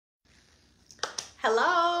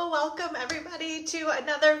Hello, welcome everybody to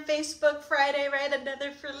another Facebook Friday, right?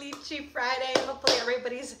 Another Felici Friday. Hopefully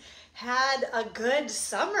everybody's had a good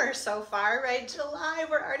summer so far, right? July,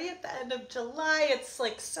 we're already at the end of July. It's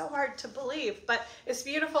like so hard to believe, but it's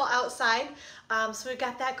beautiful outside. So we've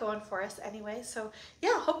got that going for us anyway. So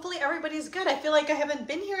yeah, hopefully everybody's good. I feel like I haven't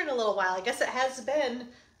been here in a little while. I guess it has been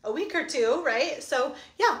a week or two, right? So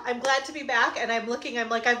yeah, I'm glad to be back, and I'm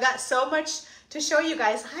like, I've got so much to show you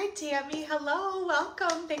guys. Hi, Tammy. Hello,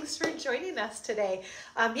 welcome. Thanks for joining us today.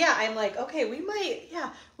 Yeah, I'm like, okay,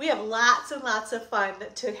 we have lots and lots of fun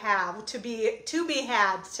to be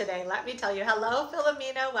had today. Let me tell you. Hello,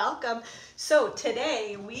 Philomena. Welcome. So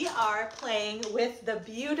today we are playing with the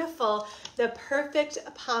beautiful, the Perfect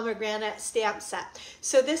Pomegranate Stamp Set.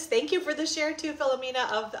 So this, thank you for the share too, Philomena,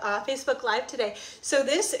 of Facebook Live today. So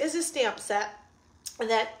this is a stamp set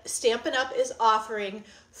that Stampin' Up! Is offering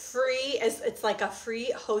free, it's like a free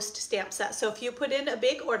host stamp set. So if you put in a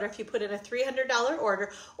big order, if you put in a $300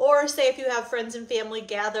 order, or say if you have friends and family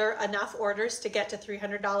gather enough orders to get to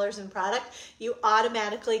 $300 in product, you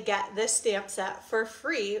automatically get this stamp set for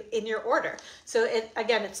free in your order. So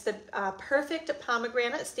again, it's the Perfect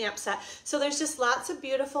Pomegranate Stamp Set. So there's just lots of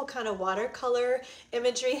beautiful kind of watercolor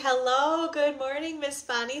imagery. Hello, good morning, Miss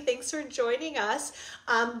Bonnie. Thanks for joining us.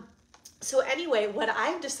 So anyway, what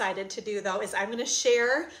I've decided to do though is I'm going to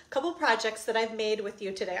share a couple projects that I've made with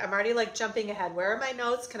you today. I'm already like jumping ahead. Where are my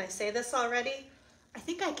notes? Can I say this already? I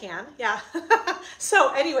think I can, yeah.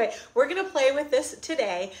 So anyway, we're gonna play with this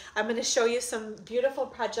today. I'm gonna show you some beautiful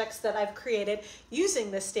projects that I've created using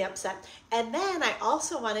this stamp set. And then I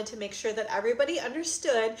also wanted to make sure that everybody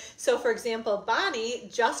understood. So for example, Bonnie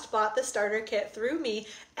just bought the starter kit through me.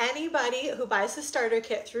 Anybody who buys the starter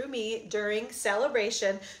kit through me during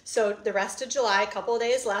Sale-a-Bration, so the rest of July, a couple of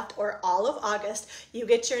days left, or all of August, you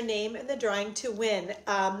get your name in the drawing to win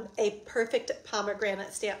a Perfect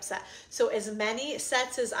Pomegranate Stamp Set. So as many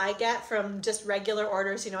sets as I get from just regular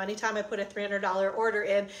orders, you know, anytime I put a $300 order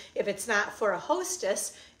in, if it's not for a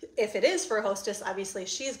hostess, if it is for a hostess, obviously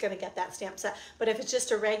she's going to get that stamp set. But if it's just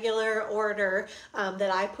a regular order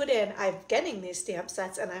that I put in, I'm getting these stamp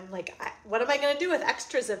sets, and I'm like, what am I going to do with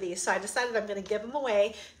extras of these? So I decided I'm going to give them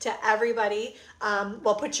away to everybody.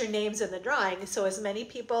 Well, put your names in the drawing. So as many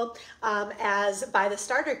people as buy the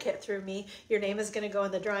starter kit through me, your name is going to go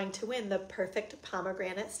in the drawing to win the Perfect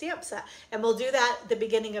Pomegranate Stamp Set. And we'll do that at the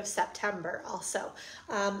beginning of September also.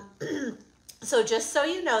 So just so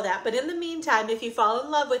you know that, but in the meantime, if you fall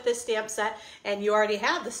in love with this stamp set and you already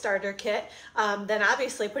have the starter kit, then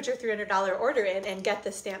obviously put your $300 order in and get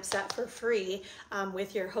the stamp set for free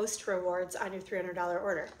with your host rewards on your $300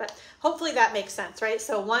 order. But hopefully that makes sense, right?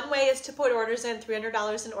 So one way is to put orders in,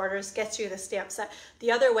 $300 in orders gets you the stamp set.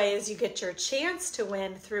 The other way is you get your chance to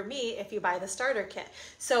win through me if you buy the starter kit.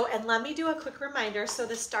 So, and let me do a quick reminder. So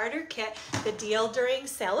the starter kit, the deal during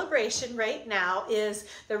Sale-a-Bration right now is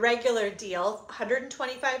the regular deal,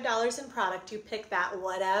 $125 in product. You pick that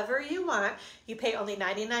whatever you want. You pay only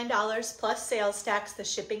 $99 plus sales tax. The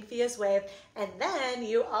shipping fee is waived. And then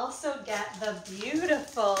you also get the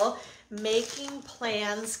beautiful Making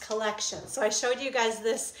Plans collection. So I showed you guys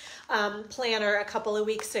this planner a couple of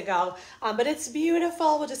weeks ago, but it's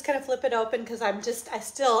beautiful. We'll just kind of flip it open because I'm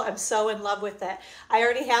so in love with it. I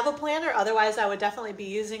already have a planner. Otherwise I would definitely be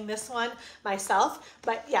using this one myself.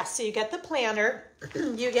 But yeah, so you get the planner.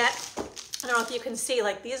 You get, I don't know if you can see,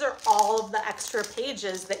 like these are all of the extra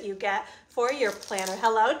pages that you get for your planner.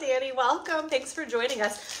 Hello, Danny, welcome. Thanks for joining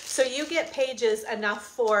us. So you get pages enough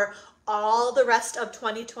for all the rest of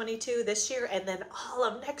 2022 this year, and then all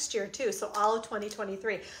of next year too, so all of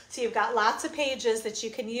 2023. So you've got lots of pages that you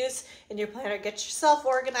can use in your planner. Get yourself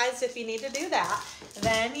organized if you need to do that.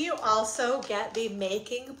 Then you also get the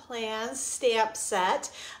Making Plans stamp set.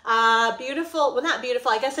 Beautiful, well not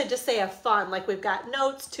beautiful, I guess I'd just say a fun, like we've got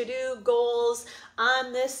notes, to-do, goals,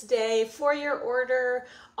 on this day, for your order,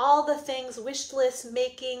 all the things, wish list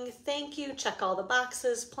making, thank you, check all the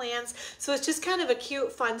boxes, plans. So it's just kind of a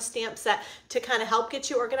cute, fun stamp set to kind of help get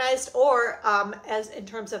you organized, or as in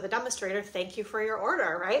terms of a demonstrator, thank you for your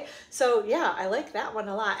order, right? So yeah, I like that one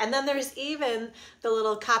a lot. And then there's even the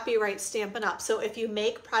little copyright Stampin' Up. So if you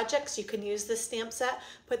make projects, you can use this stamp set,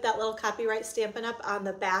 put that little copyright Stampin' Up on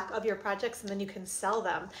the back of your projects, and then you can sell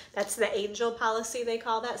them. That's the angel policy, they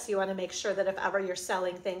call that. So you want to make sure that if ever you're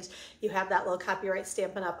selling things, you have that little copyright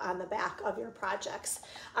Stampin' Up on the back of your projects.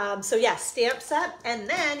 So yeah, stamp set. And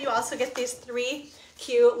then you also get these 3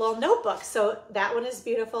 cute little notebooks. So that one is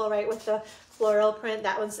beautiful, right, with the floral print.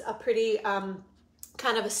 That one's a pretty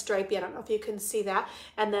kind of a stripey, I don't know if you can see that,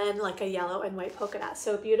 and then like a yellow and white polka dot.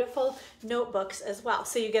 So beautiful notebooks as well.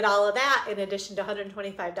 So you get all of that in addition to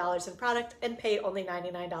 $125 in product and pay only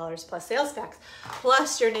 $99 plus sales tax.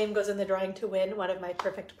 Plus your name goes in the drawing to win one of my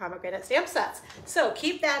Perfect Pomegranate Stamp Sets. So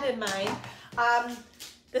keep that in mind.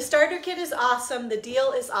 The starter kit is awesome. The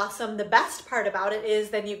deal is awesome. The best part about it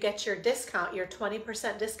is then you get your discount, your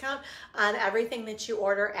 20% discount on everything that you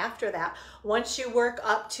order after that. Once you work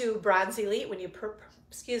up to Bronze Elite, when you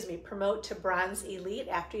promote to Bronze Elite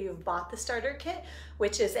after you've bought the starter kit,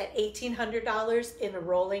 which is at $1,800 in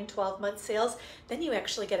rolling 12-month sales, then you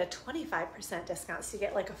actually get a 25% discount. So you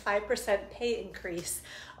get like a 5% pay increase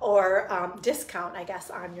or discount, I guess,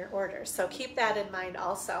 on your orders. So keep that in mind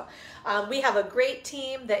also. We have a great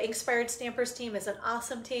team. The Inspired Stampers team is an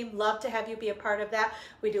awesome team. Love to have you be a part of that.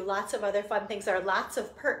 We do lots of other fun things. There are lots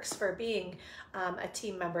of perks for being a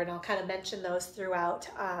team member, and I'll kind of mention those throughout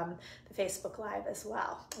the Facebook Live as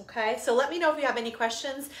well. Okay, so let me know if you have any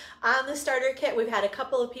questions on the starter kit. We've had a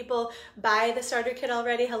couple of people buy the starter kit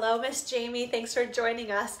already. Hello, Miss Jamie. Thanks for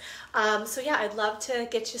joining us. So yeah, I'd love to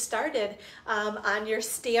get you started on your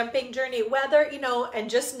stamping journey, whether, you know, and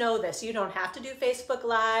just know this, you don't have to do Facebook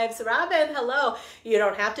Lives. Robin, hello. You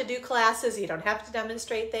don't have to do classes. You don't have to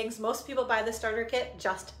demonstrate things. Most people buy the starter kit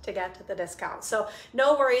just to get the discount. So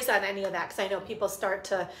no worries on any of that, because I know people start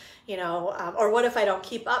to, you know, or what if I don't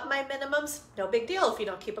keep up my minimums? No big deal. If you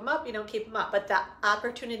don't keep them up, you don't keep them up. But the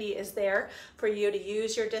opportunity is there for you to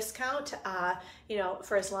use your discount, you know,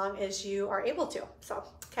 for as long as you are able to. So,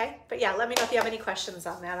 okay. But yeah, let me know if you have any questions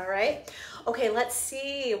on that. All right. Okay. Let's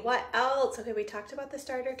see what else. Okay. We talked about the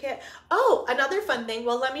starter kit. Oh, another fun thing.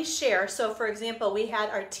 Well, let me share. So for example, we had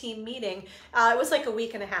our team meeting. It was like a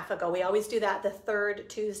week and a half ago. We always do that the third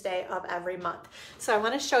Tuesday of every month. So I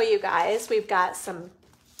want to show you guys, we've got some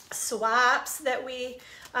swaps that we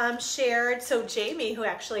shared. So Jamie, who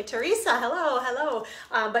actually, Teresa, hello.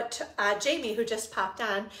 Jamie, who just popped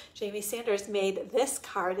on, Jamie Sanders made this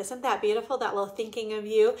card. Isn't that beautiful? That little thinking of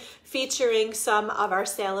you, featuring some of our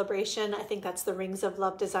Sale-a-Bration. I think that's the Rings of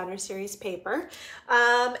Love Designer Series paper.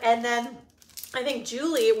 And then I think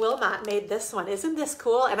Julie Wilmot made this one. Isn't this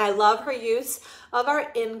cool? And I love her use of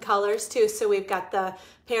our in colors too. So we've got the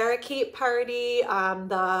Parakeet Party.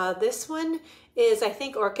 This one is, I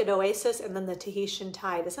think, Orchid Oasis, and then the Tahitian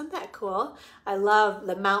Tide. Isn't that cool? I love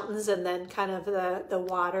the mountains and then kind of the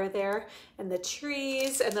water there and the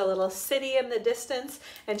trees and the little city in the distance.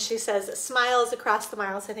 And she says, smiles across the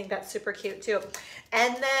miles. I think that's super cute too.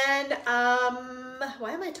 And then,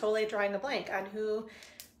 why am I totally drawing a blank on who?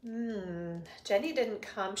 Jenny didn't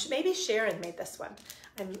come. Maybe Sharon made this one.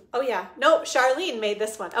 Oh yeah, no, Charlene made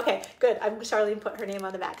this one. Okay, good. Charlene put her name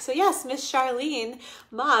on the back. So yes, Miss Charlene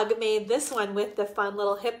Mugg made this one with the fun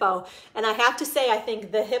little hippo. And I have to say, I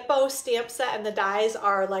think the hippo stamp set and the dies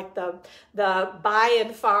are like the by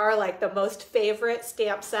and far like the most favorite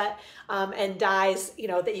stamp set and dies, you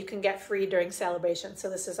know, that you can get free during Sale-a-Bration. So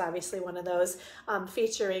this is obviously one of those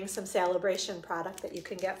featuring some Sale-a-Bration product that you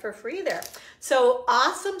can get for free there. So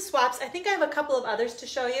awesome swaps. I think I have a couple of others to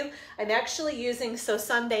show you. I'm actually using, so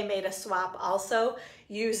Sunday made a swap also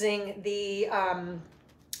using the, well,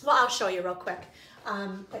 I'll show you real quick.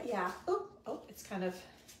 But yeah, oh, it's kind of,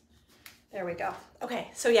 there we go. Okay,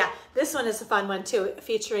 so yeah, this one is a fun one too,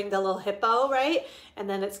 featuring the little hippo, right? And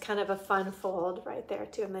then it's kind of a fun fold right there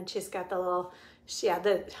too. And then she's got the little,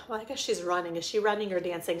 well, I guess she's running. Is she running or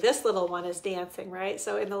dancing? This little one is dancing, right?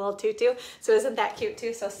 So in the little tutu. So isn't that cute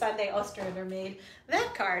too? So Sunday Ostrander made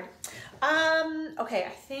that card. Okay,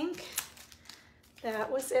 I think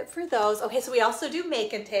that was it for those. Okay, so we also do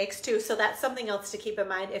make and takes too. So that's something else to keep in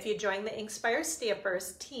mind if you join the Inspire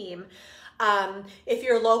Stampers team. If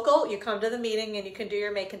you're local, you come to the meeting and you can do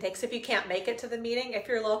your make and takes. If you can't make it to the meeting, if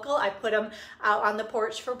you're local, I put them out on the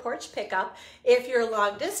porch for porch pickup. If you're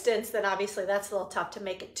long distance, then obviously that's a little tough to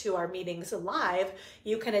make it to our meetings live.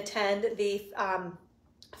 You can attend the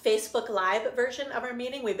Facebook Live version of our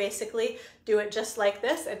meeting. We basically do it just like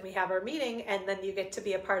this, and we have our meeting, and then you get to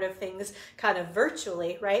be a part of things kind of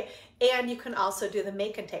virtually, right? And you can also do the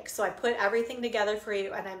make and take. So I put everything together for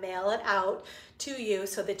you and I mail it out to you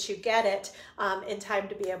so that you get it in time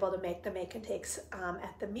to be able to make the make and takes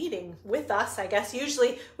at the meeting with us. I guess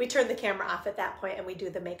usually we turn the camera off at that point and we do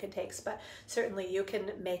the make and takes, but certainly you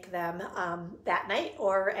can make them that night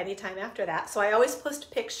or anytime after that. So I always post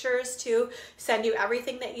pictures to send you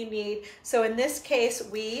everything that you need. So in this case,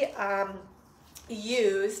 we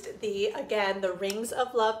used again, the Rings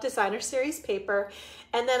of Love Designer Series paper.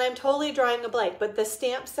 And then I'm totally drawing a blank, but the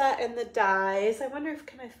stamp set and the dies, I wonder if,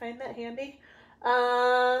 can I find that handy?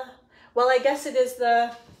 Well, I guess it is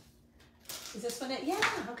Is this one it? Yeah,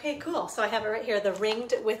 okay, cool. So I have it right here, the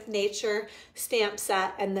Ringed with Nature stamp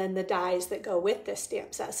set, and then the dies that go with this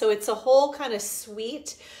stamp set. So it's a whole kind of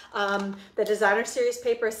suite. The designer series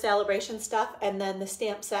paper is Sale-a-Bration stuff, and then the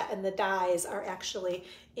stamp set and the dies are actually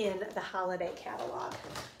in the holiday catalog.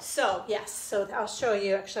 So yes, so I'll show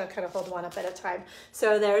you, actually I'll kind of hold one up at a time.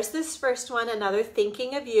 So there's this first one, another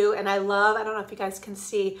Thinking of You, and I love, I don't know if you guys can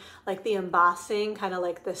see like the embossing, kind of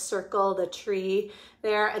like the circle, the tree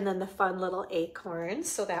there, and then the fun little acorns.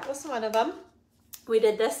 So that was one of them. We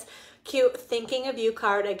did this cute Thinking of You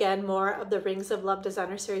card, again, more of the Rings of Love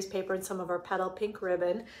designer series paper and some of our petal pink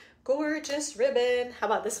ribbon. Gorgeous ribbon. How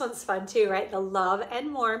about this one's fun too, right? The Love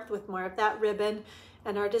and Warmth with more of that ribbon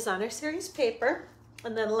and our designer series paper.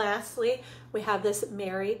 And then lastly, we have this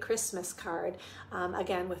Merry Christmas card,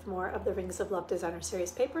 again, with more of the Rings of Love designer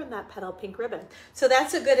series paper and that petal pink ribbon. So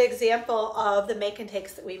that's a good example of the make and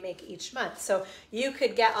takes that we make each month. So you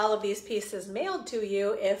could get all of these pieces mailed to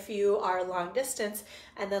you if you are long distance.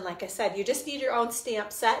 And then, like I said, you just need your own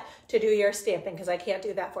stamp set to do your stamping, because I can't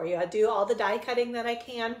do that for you. I do all the die cutting that I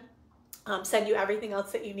can. Send you everything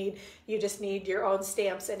else that you need. You just need your own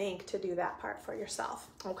stamps and ink to do that part for yourself,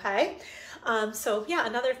 okay? So yeah,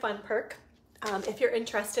 another fun perk. If you're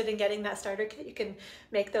interested in getting that starter kit, you can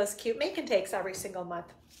make those cute make and takes every single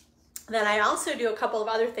month. Then I also do a couple of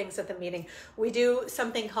other things at the meeting. We do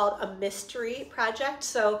something called a mystery project.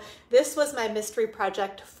 So this was my mystery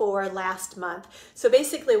project for last month. So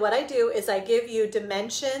basically what I do is I give you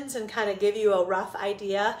dimensions and kind of give you a rough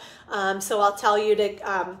idea. So I'll tell you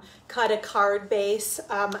to cut a card base.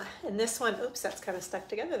 And this one, oops, that's kind of stuck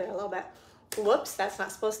together there a little bit. Whoops, that's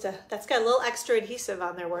not supposed to, that's got a little extra adhesive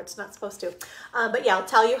on there where it's not supposed to. But yeah, I'll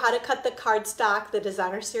tell you how to cut the cardstock, the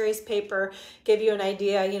designer series paper, give you an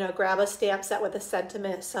idea, you know, grab a stamp set with a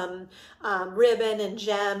sentiment, some ribbon and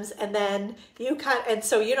gems, and then you and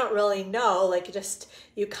so you don't really know, like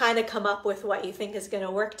you kind of come up with what you think is going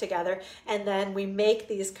to work together. And then we make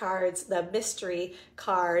these cards, the mystery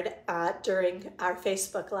card, during our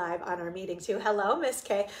Facebook Live on our meeting too. Hello, Miss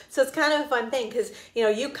Kay. So it's kind of a fun thing because, you know,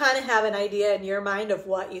 you kind of have an idea in your mind of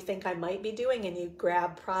what you think I might be doing, and you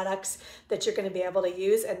grab products that you're going to be able to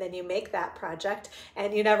use, and then you make that project.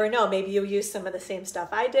 And you never know, maybe you use some of the same stuff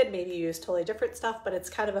I did, maybe you use totally different stuff, but it's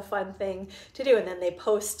kind of a fun thing to do. And then they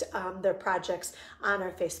post their projects on our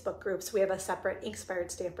Facebook groups. We have a separate Inspired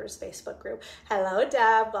Stampers Facebook group. Hello,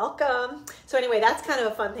 Deb, welcome. So anyway, that's kind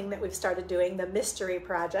of a fun thing that we've started doing, the mystery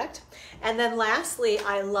project. And then lastly,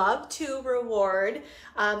 I love to reward.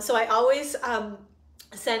 So I always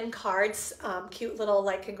send cards, cute little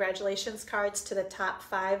like congratulations cards to the top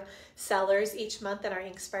 5 sellers each month in our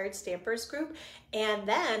Inspired Stampers group. And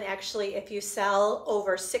then actually, if you sell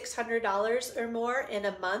over $600 or more in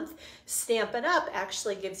a month, Stampin' Up!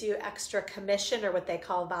 Actually gives you extra commission, or what they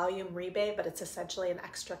call volume rebate, but it's essentially an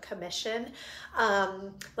extra commission.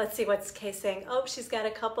 Let's see, what's Kay saying? Oh, she's got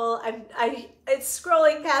a couple. It's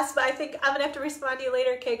scrolling past, but I think I'm gonna have to respond to you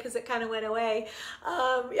later, Kay, because it kind of went away.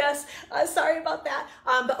 Yes, sorry about that.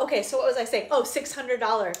 But okay, so what was I saying? Oh,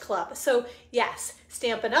 $600 club. So yes,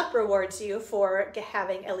 Stampin' Up! Rewards you for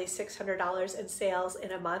having at least $600 in sales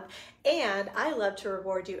in a month, and I love to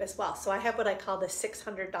reward you as well. So I have what I call the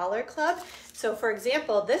 $600 club. So for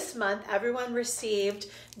example, this month everyone received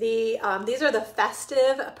the these are the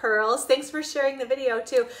festive pearls. Thanks for sharing the video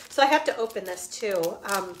too. So I have to open this too,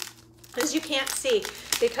 as you can't see,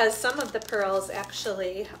 because some of the pearls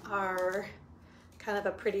actually are kind of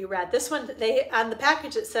a pretty red. This one, on the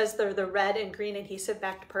package it says they're the red and green adhesive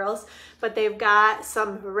backed pearls, but they've got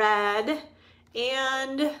some red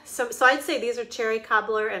and so I'd say these are cherry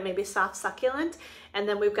cobbler and maybe soft succulent. And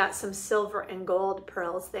then we've got some silver and gold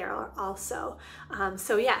pearls there also.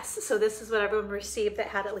 So yes, so this is what everyone received that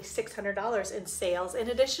had at least $600 in sales, in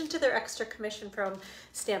addition to their extra commission from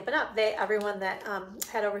Stampin' Up! Everyone that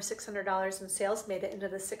had over $600 in sales made it into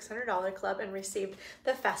the $600 club and received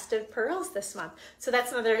the festive pearls this month. So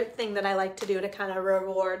that's another thing that I like to do to kind of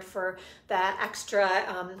reward for that extra,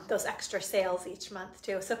 those extra sales each month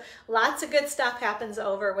too. So lots of good stuff happens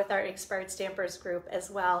over with our Inspired Stampers group as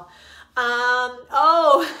well.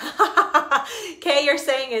 Oh, Kay, you're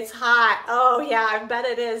saying it's hot. Oh yeah, I bet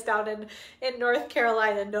it is down in North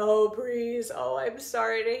Carolina. No breeze. Oh, I'm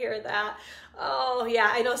sorry to hear that. Oh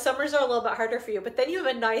yeah, I know summers are a little bit harder for you, but then you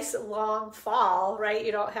have a nice long fall, right?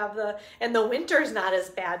 You don't have and the winter's not as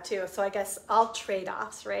bad too. So I guess all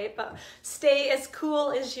trade-offs, right? But stay as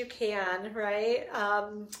cool as you can, right?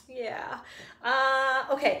 Yeah.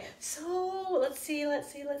 Okay, so let's see.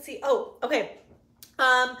 Oh, okay.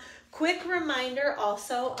 Quick reminder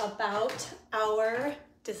also about our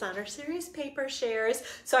Designer Series paper shares.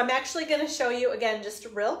 So I'm actually going to show you again, just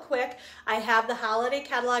real quick. I have the Holiday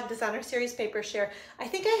Catalog Designer Series paper share. I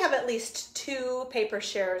think I have at least 2 paper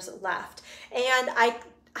shares left. And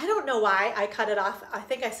I don't know why I cut it off. I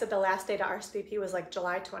think I said the last day to RSVP was like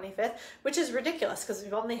July 25th, which is ridiculous because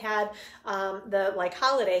we've only had the like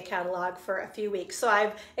holiday catalog for a few weeks. So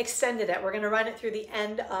I've extended it. We're going to run it through the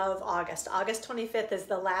end of August. August 25th is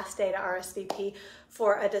the last day to RSVP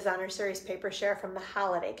for a Designer Series paper share from the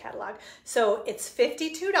holiday catalog. So it's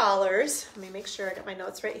 $52. Let me make sure I got my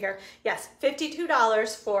notes right here. Yes,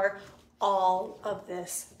 $52 for all of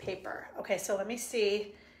this paper. Okay, so let me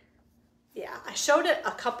see. Yeah, I showed it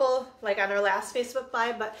a couple, like on our last Facebook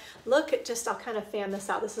Live, but look at just, I'll kind of fan this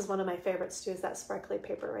out. This is one of my favorites too, is that sparkly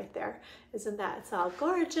paper right there. Isn't that, it's all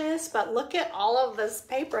gorgeous, but look at all of this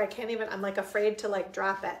paper. I can't even, I'm like afraid to like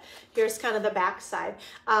drop it. Here's kind of the back side.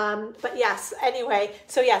 But yes, anyway,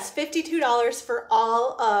 so yes, $52 for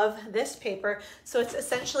all of this paper. So it's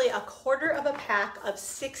essentially a quarter of a pack of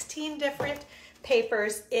 16 different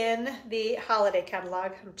papers in the holiday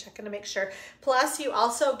catalog. I'm checking to make sure. Plus you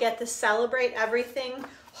also get the Celebrate Everything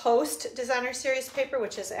Host Designer Series paper,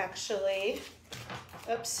 which is actually,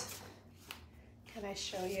 oops, can I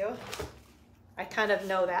show you? I kind of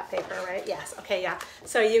know that paper, right? Yes, okay, yeah.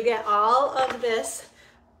 So you get all of this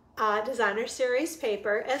Designer Series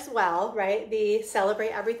paper as well, right? The Celebrate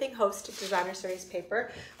Everything Host Designer Series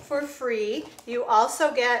paper for free. You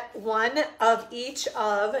also get one of each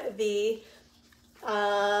of the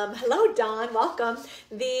hello Dawn, welcome.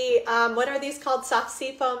 The what are these called? Soft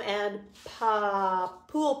Seafoam and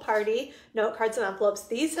Pool Party note cards and envelopes.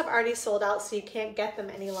 These have already sold out, so you can't get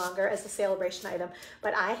them any longer as a Sale-a-Bration item,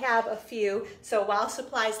 but I have a few, so while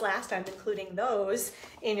supplies last, I'm including those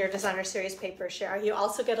in your Designer Series paper share. You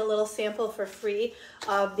also get a little sample for free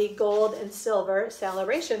of the gold and silver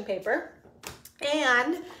Sale-a-Bration paper.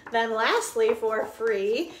 And then lastly, for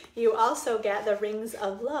free, you also get the Rings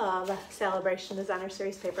of Love Sale-a-Bration Designer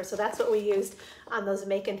Series paper. So that's what we used on those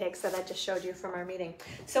make and takes that I just showed you from our meeting.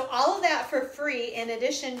 So all of that for free, in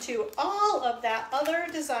addition to all of that other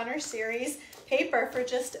Designer Series paper for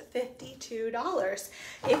just $52.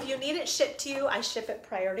 If you need it shipped to you, I ship it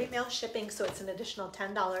priority mail shipping, so it's an additional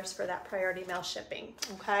 $10 for that priority mail shipping,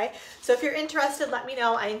 okay? So if you're interested, let me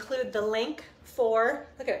know. I include the link for,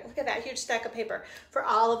 look at that huge stack of paper, for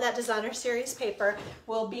all of that Designer Series paper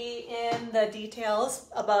will be in the details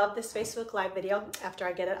above this Facebook Live video after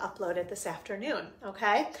I get it uploaded this afternoon,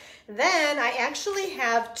 okay? Then I actually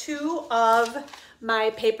have 2 of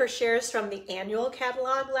my paper shares from the annual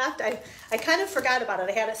catalog left. I kind of forgot about it.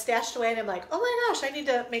 I had it stashed away and I'm like, oh my gosh, I need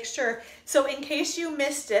to make sure. So in case you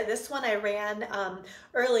missed it, this one I ran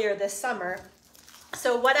earlier this summer.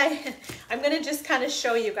 So what I'm gonna just kind of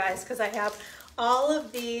show you guys, because I have all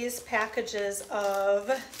of these packages of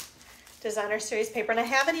Designer Series paper, and I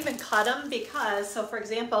haven't even cut them because, so for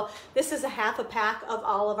example, this is a half a pack of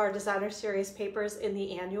all of our Designer Series papers in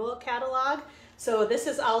the annual catalog. So this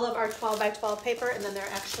is all of our 12 by 12 paper, and then there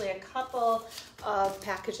are actually a couple of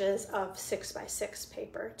packages of 6 by 6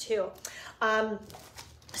 paper too.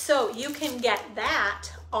 So you can get that,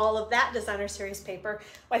 all of that Designer Series paper.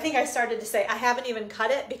 Well, I think I started to say I haven't even cut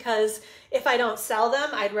it because if I don't sell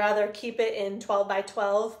them, I'd rather keep it in 12 by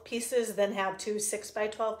 12 pieces than have 2 6 by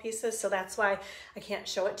 12 pieces. So that's why I can't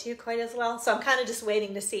show it to you quite as well. So I'm kind of just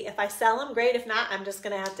waiting to see. If I sell them, great. If not, I'm just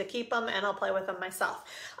gonna have to keep them and I'll play with them myself.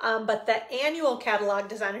 But the annual catalog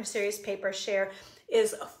Designer Series paper share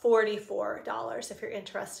is $44 if you're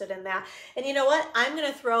interested in that. And you know what? I'm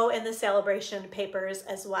gonna throw in the Sale-a-Bration papers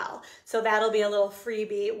as well. So that'll be a little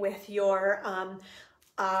freebie with your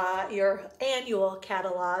annual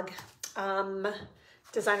catalog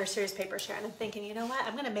Designer Series paper share. And I'm thinking, you know what?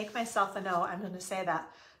 I'm gonna make myself a note. I'm gonna say that.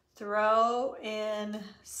 Throw in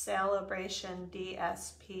Sale-a-Bration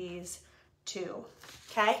DSPs too.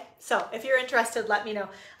 Okay? So if you're interested, let me know.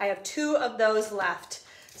 I have 2 of those left.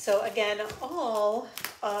 So again, all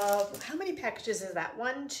of, how many packages is that?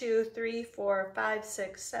 1, 2, 3, 4, 5,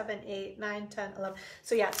 6, 7, 8, 9, 10, 11.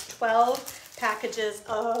 So yeah, it's 12 packages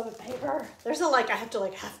of paper. There's I have to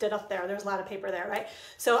like heft it up there. There's a lot of paper there, right?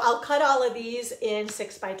 So I'll cut all of these in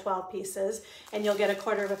 6 by 12 pieces and you'll get a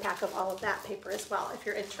quarter of a pack of all of that paper as well if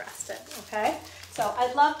you're interested, okay? So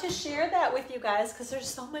I'd love to share that with you guys because there's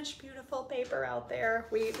so much beautiful paper out there.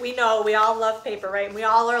 We know we all love paper, right? And we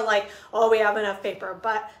all are like, oh, we have enough paper,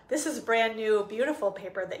 but this is brand new, beautiful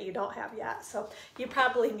paper that you don't have yet. So you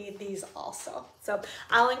probably need these also. So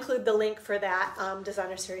I'll include the link for that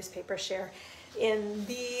Designer Series paper share in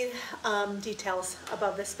the details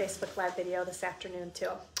above this Facebook Live video this afternoon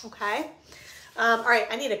too, okay? All right,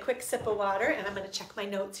 I need a quick sip of water and I'm gonna check my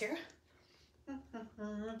notes here.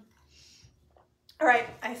 All right,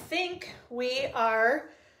 I think we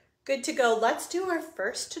are good to go. Let's do our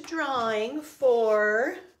first drawing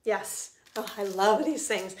for, yes, oh, I love these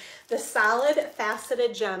things. The solid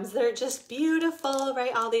faceted gems. They're just beautiful,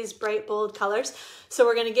 right? All these bright, bold colors. So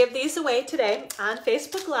we're gonna give these away today on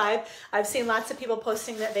Facebook Live. I've seen lots of people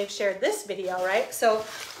posting that they've shared this video, right? So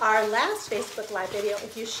our last Facebook Live video,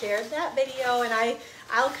 if you shared that video, and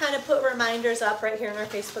I'll kind of put reminders up right here in our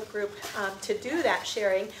Facebook group to do that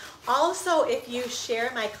sharing. Also, if you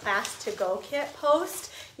share my class to go kit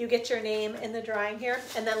post, you get your name in the drawing here.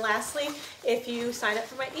 And then lastly, if you sign up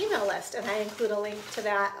for my email list, and I include a link to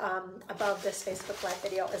that above this Facebook Live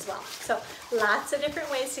video as well. So lots of different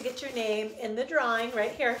ways to get your name in the drawing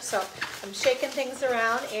right here. So I'm shaking things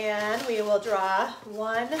around and we will draw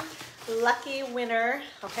one lucky winner.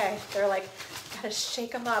 Okay, they're like, gotta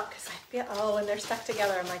shake them up because I feel, oh, when they're stuck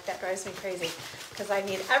together, I'm like, that drives me crazy because I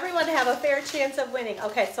need everyone to have a fair chance of winning.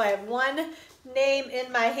 Okay, so I have one name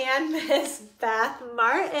in my hand, Miss Beth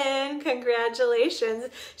Martin. Congratulations.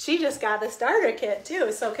 She just got the starter kit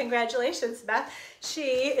too. So congratulations, Beth.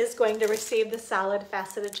 She is going to receive the solid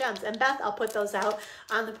faceted gems. And Beth, I'll put those out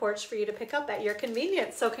on the porch for you to pick up at your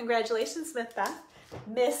convenience. So congratulations, Miss Beth.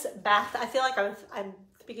 Miss Beth. I feel like I'm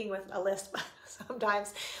speaking with a lisp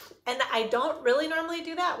sometimes. And I don't really normally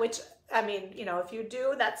do that, which, I mean, you know, if you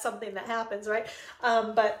do, that's something that happens, right?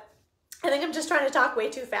 But I think I'm just trying to talk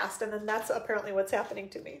way too fast, and then that's apparently what's happening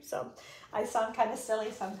to me. So I sound kind of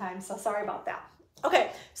silly sometimes, so sorry about that.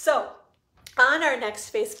 Okay, so on our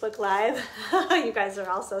next Facebook Live, you guys are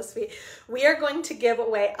all so sweet, we are going to give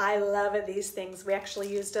away, I love these things. We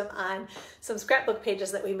actually used them on some scrapbook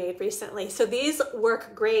pages that we made recently. So these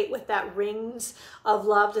work great with that Rings of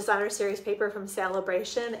Love Designer Series paper from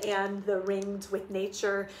Sale-a-Bration and the Rings with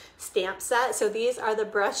Nature stamp set. So these are the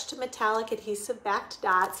brushed metallic adhesive backed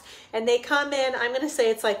dots, and they come in, I'm gonna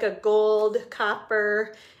say it's like a gold,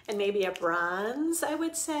 copper, and maybe a bronze, I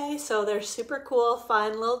would say. So they're super cool,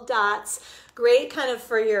 fun little dots. Great kind of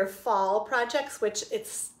for your fall projects, which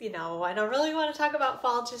it's, you know, I don't really want to talk about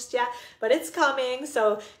fall just yet, but it's coming.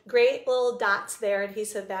 So great little dots there,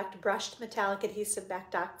 adhesive backed, brushed metallic adhesive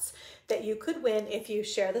backed dots that you could win if you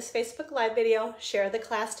share this Facebook Live video, share the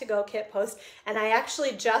class to go kit post. And I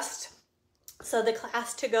actually just, so the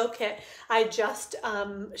class to go kit, I just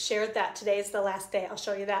shared that. Today is the last day. I'll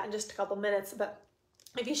show you that in just a couple minutes, but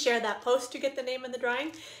if you share that post, you get the name in the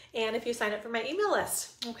drawing, and if you sign up for my email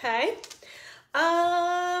list, okay?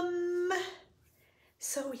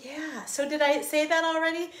 So yeah, so did I say that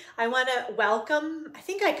already? I want to welcome, I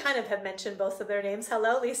think I kind of have mentioned both of their names.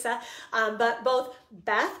 Hello, Lisa. But both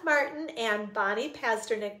Beth Martin and Bonnie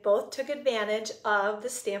Pazdernick both took advantage of the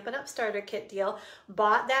Stampin' Up! Starter Kit deal,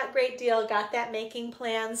 bought that great deal, got that Making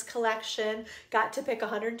Plans collection, got to pick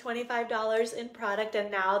 $125 in product, and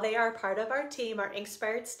now they are part of our team, our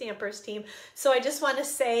Inspired Stampers team. So I just want to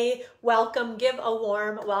say welcome, give a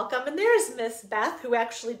warm welcome. And there's Miss Beth, who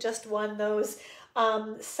actually just won those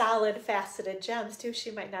solid faceted gems too.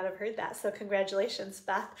 She might not have heard that, so congratulations,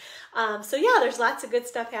 Beth. So yeah, there's lots of good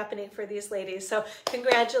stuff happening for these ladies, so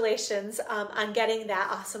congratulations on getting that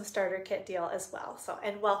awesome starter kit deal as well. So,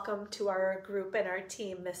 and welcome to our group and our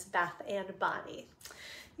team, Miss Beth and Bonnie.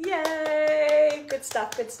 Yay, good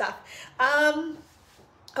stuff, good stuff.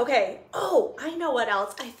 Okay, oh, I know what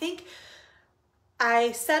else. I think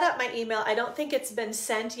I set up my email. I don't think it's been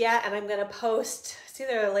sent yet, and I'm going to post, it's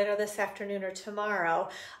either later this afternoon or tomorrow.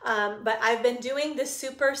 But I've been doing the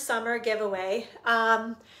Super Summer giveaway.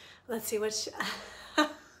 Let's see which.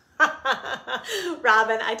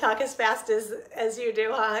 Robin, I talk as fast as you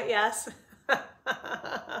do, huh? Yes.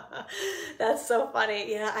 That's so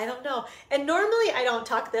funny. Yeah, I don't know. And normally I don't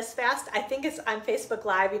talk this fast. I think it's on Facebook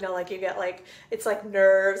Live, you know, like you get like, it's like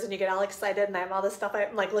nerves and you get all excited, and I have all this stuff.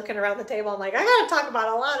 I'm like looking around the table. I'm like, I gotta talk about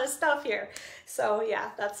a lot of stuff here. So yeah,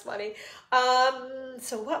 that's funny.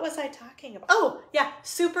 So what was I talking about? Oh yeah,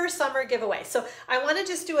 Super Summer giveaway. So I want to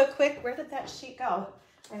just do a quick, where did that sheet go?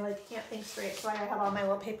 I like can't think straight. So I have all my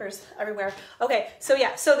little papers everywhere. Okay, so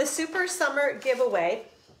yeah, so the Super Summer giveaway.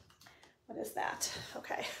 What is that?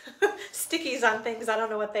 Okay. Stickies on things. I don't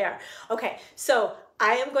know what they are. Okay. So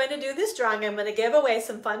I am going to do this drawing. I'm going to give away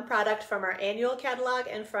some fun product from our annual catalog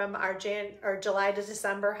and from our July to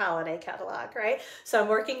December holiday catalog, right? So I'm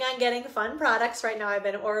working on getting fun products right now. I've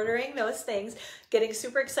been ordering those things, getting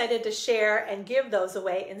super excited to share and give those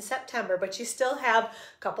away in September, but you still have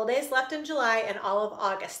a couple days left in July and all of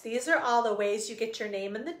August. These are all the ways you get your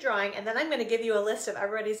name in the drawing, and then I'm going to give you a list of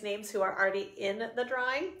everybody's names who are already in the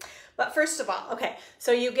drawing. But first of all, okay,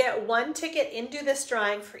 so you get one ticket into this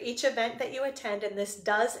drawing for each event that you attend, and this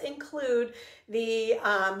does include the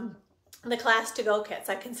the class to go kits.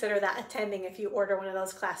 I consider that attending if you order one of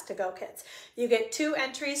those class to go kits. You get 2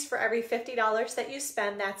 entries for every $50 that you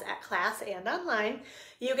spend. That's at class and online.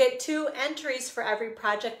 You get 2 entries for every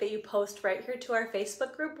project that you post right here to our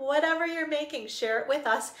Facebook group. Whatever you're making, share it with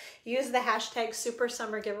us. Use the hashtag Super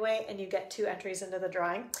Summer Giveaway and you get 2 entries into the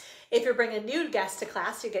drawing. If you bring a new guest to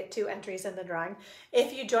class, you get 2 entries in the drawing.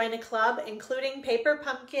 If you join a club, including Paper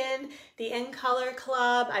Pumpkin, the In Color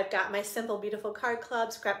Club, I've got my Simple Beautiful Card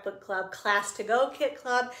Club, Scrapbook Club, Class to Go Kit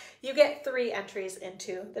Club, you get 3 entries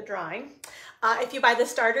into the drawing. If you buy the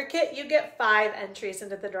starter kit, you get 5 entries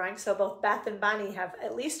into the drawing. So both Beth and Bonnie have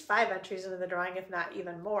at least 5 entries into the drawing, if not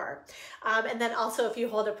even more. And then also if you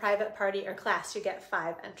hold a private party or class, you get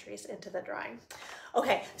 5 entries into the drawing.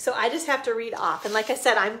 Okay, so I just have to read off. And like I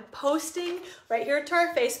said, I'm posting right here to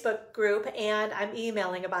our Facebook group and I'm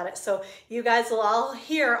emailing about it. So you guys will all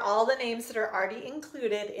hear all the names that are already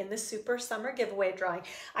included in the Super Summer Giveaway drawing.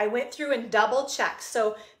 I went through and double checked.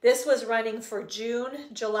 So this was running for June,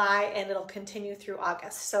 July, and it'll continue through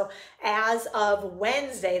August. So as of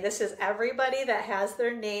Wednesday, this is everybody that has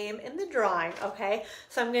their name in the drawing, okay?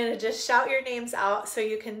 So I'm gonna just shout your names out so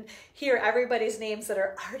you can hear everybody's names that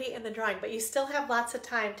are already in the drawing, but you still have lots of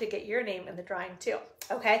time to get your name in the drawing too,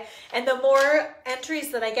 okay? And the more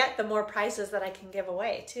entries that I get, the more prizes that I can give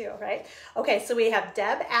away too, right? Okay, so we have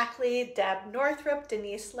Deb Ackley, Deb Northrup,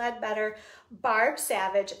 Denise Ledbetter, Barb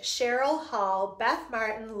Savage, Cheryl Hall, Beth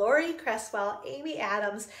Martin, Lori Cresswell, Amy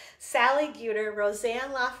Adams, Sally Guter,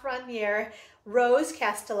 Roseanne Lafreniere, Rose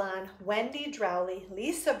Castellan, Wendy Drowley,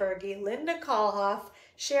 Lisa Berge, Linda Kalhoff,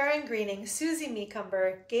 Sharon Greening, Susie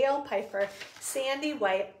Meecumber, Gail Piper, Sandy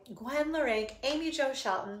White, Gwen Larank, Amy Jo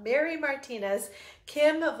Shelton, Mary Martinez,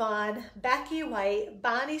 Kim Vaughn, Becky White,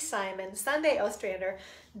 Bonnie Simon, Sunday Ostrander,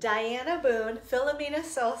 Diana Boone, Philomena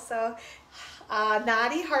Soso,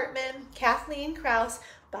 Nadi Hartman, Kathleen Krause,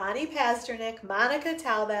 Bonnie Pazdernick, Monica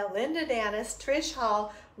Talbot, Linda Danis, Trish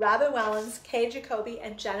Hall, Robin Wellens, Kay Jacoby,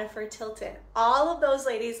 and Jennifer Tilton. All of those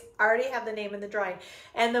ladies already have the name in the drawing.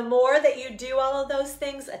 And the more that you do all of those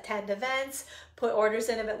things, attend events, put orders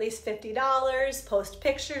in of at least $50, post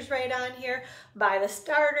pictures right on here, buy the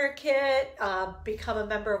starter kit, become a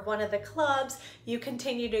member of one of the clubs, you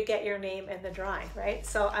continue to get your name in the drawing, right?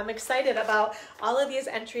 So I'm excited about all of these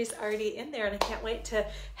entries already in there and I can't wait to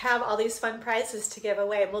have all these fun prizes to give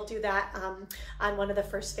away. We'll do that on one of the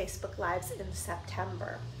first Facebook Lives in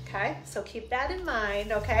September, okay? So keep that in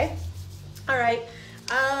mind, okay? All right,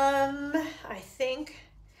 I think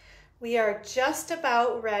we are just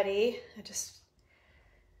about ready.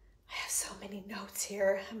 I have so many notes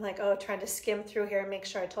here. I'm like, oh, trying to skim through here and make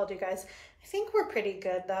sure I told you guys. I think we're pretty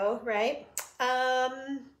good though, right?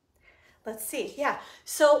 Let's see, yeah.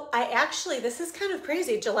 So this is kind of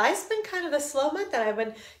crazy. July's been kind of a slow month and I've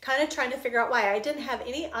been kind of trying to figure out why. I didn't have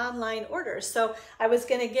any online orders. So I was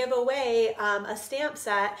gonna give away a stamp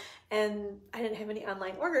set and I didn't have any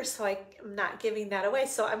online orders, so I'm not giving that away.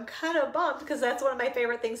 So I'm kind of bummed because that's one of my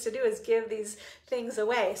favorite things to do is give these things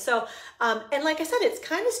away. So, and like I said, it's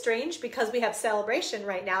kind of strange because we have Sale-a-Bration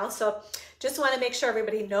right now. So just want to make sure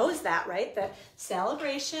everybody knows that, right? That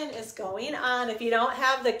Sale-a-Bration is going on. If you don't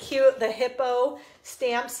have the hippo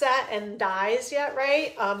stamp set and dies yet,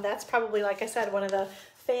 right? That's probably, like I said, one of the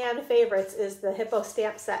fan favorites is the hippo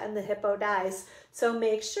stamp set and the hippo dies. So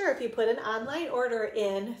make sure if you put an online order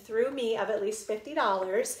in through me of at least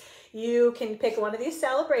 $50, you can pick one of these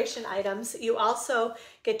Sale-a-Bration items. You also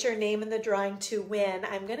get your name in the drawing to win.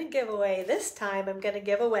 I'm gonna give away, this time I'm gonna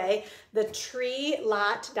give away the tree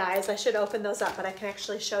lot dies. I should open those up, but I can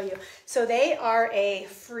actually show you. So they are a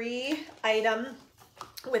free item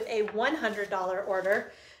with a $100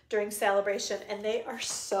 order during Sale-a-Bration, and they are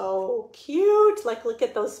so cute. Like, look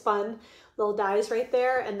at those fun little dies right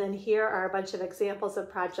there. And then here are a bunch of examples of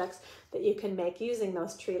projects that you can make using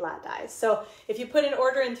those tree lot dies. So if you put an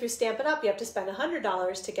order in through Stampin' Up, you have to spend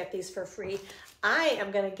 $100 to get these for free. I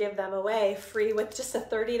am gonna give them away free with just a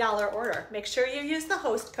 $30 order. Make sure you use the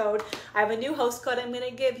host code. I have a new host code I'm gonna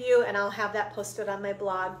give you and I'll have that posted on my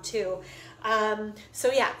blog too.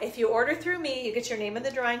 So yeah, if you order through me, you get your name in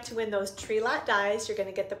the drawing to win those tree lot dies. You're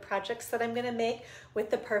gonna get the projects that I'm gonna make with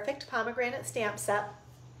the Perfect Pomegranate Stamp Set.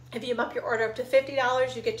 If you bump your order up to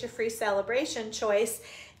 $50, you get your free Sale-a-Bration choice.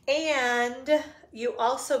 And you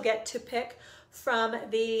also get to pick from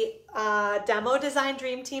the Demo Design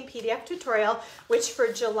Dream Team PDF tutorial, which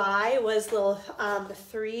for July was little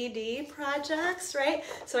 3D projects, right?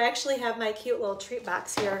 So I actually have my cute little treat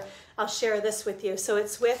box here. I'll share this with you. So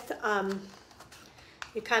it's with,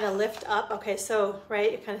 you kind of lift up. Okay, so,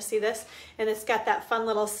 right, you kind of see this? And it's got that fun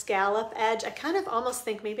little scallop edge. I kind of almost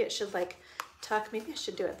think maybe it should like tuck. Maybe I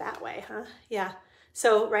should do it that way, huh? Yeah.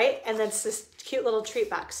 So, right, and then it's this cute little treat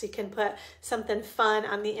box. You can put something fun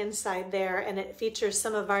on the inside there, and it features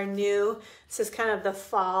some of our new, this is kind of the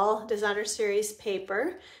fall designer series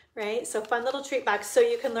paper, right? So fun little treat box. So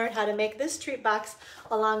you can learn how to make this treat box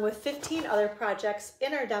along with 15 other projects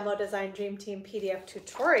in our Demo Design Dream Team PDF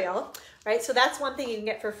tutorial, right? So that's one thing you can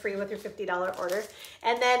get for free with your $50 order.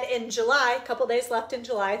 And then in July, a couple days left in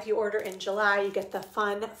July, if you order in July, you get the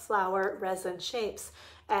fun flower resin shapes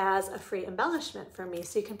as a free embellishment from me.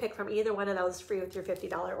 So you can pick from either one of those free with your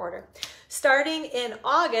 $50 order. Starting in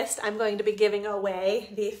August, I'm going to be giving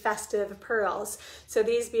away the festive pearls. So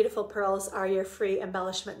these beautiful pearls are your free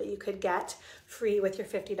embellishment that you could get free with your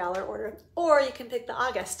 $50 order. Or you can pick the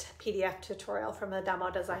August PDF tutorial from the Demo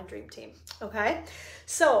Design Dream Team, okay?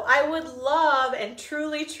 So I would love and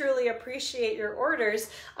truly, truly appreciate your orders.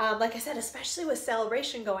 Like I said, especially with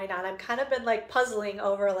Sale-a-Bration going on, I've kind of been like puzzling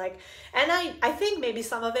over like, and I think maybe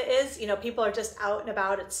some of it is, you know, people are just out and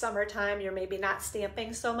about, it's summertime, you're maybe not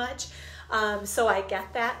stamping so much. So I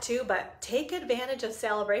get that too, but take advantage of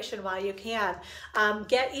Sale-a-Bration while you can.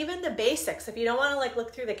 Get even the basics. If you don't want to like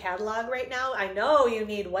look through the catalog right now, I know you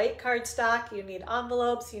need white cardstock, you need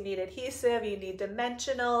envelopes, you need adhesive, you need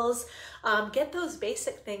dimensionals. Get those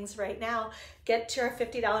basic things right now. Get to your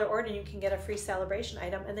 $50 order and you can get a free Sale-a-Bration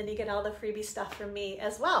item, and then you get all the freebie stuff from me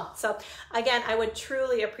as well. So again, I would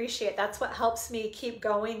truly appreciate, that's what helps me keep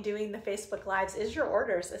going doing the Facebook Lives is your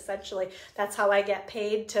orders, essentially. That's how I get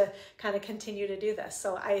paid to kind of continue to do this.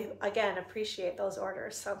 So I, again, appreciate those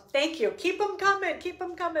orders. So thank you. Keep them coming,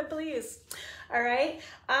 please. All right.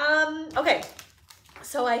 Okay.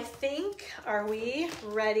 So I think, are we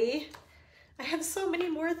ready? I have so many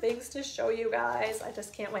more things to show you guys. I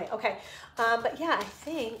just can't wait. Okay. But yeah, I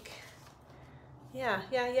think, yeah.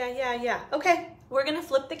 Okay. We're going to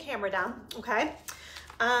flip the camera down. Okay.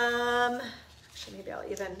 Actually, maybe I'll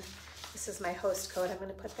even, this is my host code. I'm going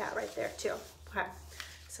to put that right there too. Okay.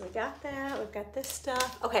 So we got that. We've got this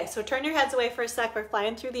stuff. Okay. So turn your heads away for a sec. We're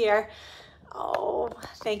flying through the air. Oh,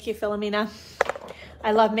 thank you, Philomena.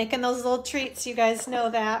 I love making those little treats. You guys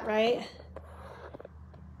know that, right?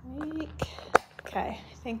 Okay,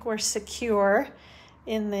 I think we're secure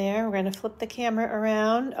in there. We're going to flip the camera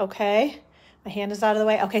around. Okay, my hand is out of the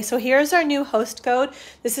way. Okay, so here's our new host code.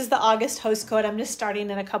 This is the August host code. I'm just starting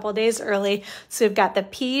in a couple of days early. So we've got the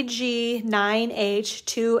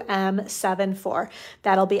PG9H2M74.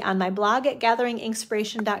 That'll be on my blog at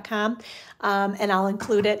gatheringinkspiration.com, and I'll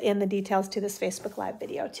include it in the details to this Facebook Live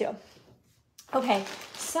video too. Okay,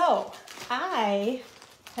 so I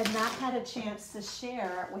had not had a chance to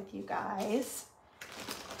share with you guys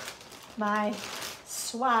my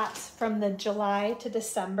swaps from the July to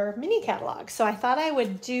December mini catalog. So I thought I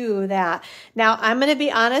would do that. Now, I'm going to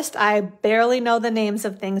be honest, I barely know the names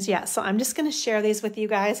of things yet. So I'm just going to share these with you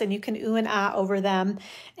guys, and you can ooh and ah over them,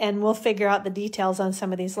 and we'll figure out the details on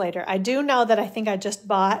some of these later. I do know that I think I just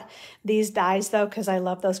bought these dies though, because I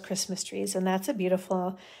love those Christmas trees, and that's a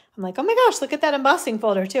beautiful, I'm like, oh my gosh, look at that embossing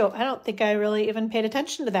folder too. I don't think I really even paid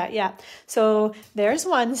attention to that yet. So there's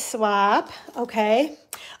one swap, okay.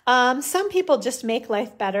 Some people just make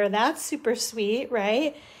life better. That's super sweet,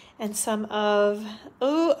 right? And some of,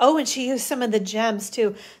 oh, and she used some of the gems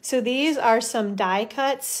too. So these are some die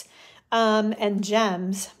cuts and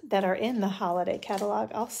gems that are in the holiday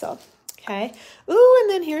catalog also. Okay. Ooh,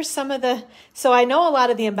 and then here's some of the, so I know a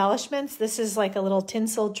lot of the embellishments. This is like a little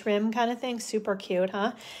tinsel trim kind of thing. Super cute,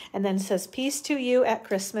 huh? And then it says, peace to you at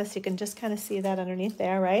Christmas. You can just kind of see that underneath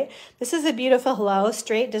there, right? This is a beautiful hello,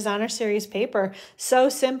 straight designer series paper. So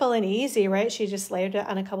simple and easy, right? She just layered it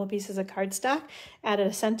on a couple pieces of cardstock, added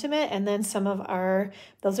a sentiment, and then some of our,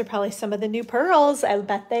 those are probably some of the new pearls. I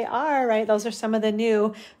bet they are, right? Those are some of the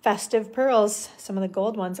new festive pearls. Some of the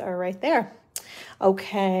gold ones are right there.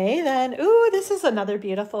 Okay, then, ooh, this is another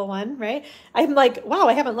beautiful one, right? I'm like, wow,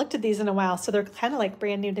 I haven't looked at these in a while, so they're kind of like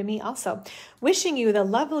brand new to me also. Wishing you the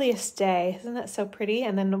loveliest day. Isn't that so pretty?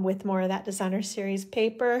 And then with more of that designer series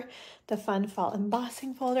paper, the fun fall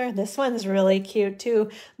embossing folder. This one's really cute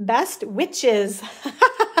too. Best Witches.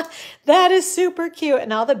 That is super cute.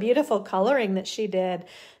 And all the beautiful coloring that she did.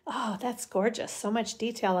 Oh, that's gorgeous. So much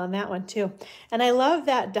detail on that one too. And I love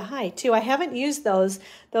that die too. I haven't used those.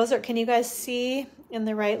 Those are, can you guys see in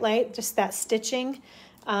the right light, just that stitching?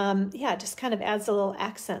 Yeah, it just kind of adds a little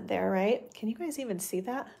accent there, right? Can you guys even see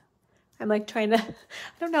that? I'm like trying to,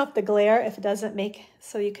 I don't know if the glare, if it doesn't make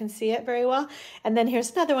so you can see it very well. And then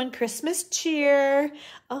here's another one, Christmas cheer.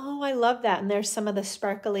 Oh, I love that. And there's some of the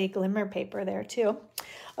sparkly glimmer paper there too.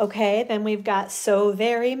 Okay, then we've got So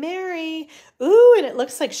Very Merry. Ooh, and it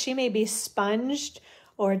looks like she may be sponged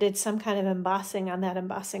or did some kind of embossing on that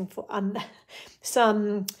embossing, on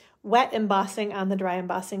some wet embossing on the dry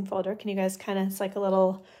embossing folder. Can you guys kind of, it's like a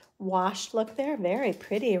little washed look there. Very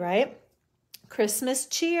pretty, right? Christmas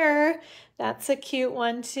cheer. That's a cute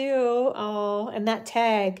one too. Oh, and that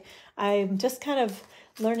tag. I'm just kind of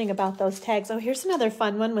learning about those tags. Oh, here's another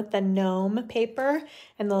fun one with the gnome paper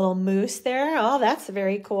and the little moose there. Oh, that's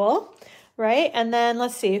very cool, right? And then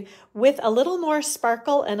let's see, with a little more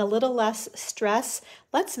sparkle and a little less stress,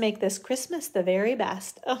 let's make this Christmas the very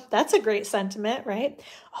best. Oh, that's a great sentiment, right?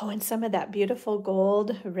 Oh, and some of that beautiful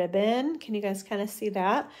gold ribbon. Can you guys kind of see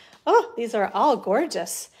that? Oh, these are all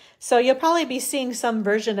gorgeous. So you'll probably be seeing some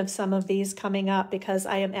version of some of these coming up because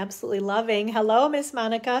I am absolutely loving, hello, Miss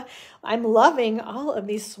Monica. I'm loving all of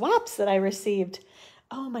these swaps that I received.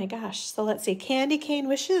 Oh my gosh. So let's see, candy cane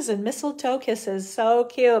wishes and mistletoe kisses. So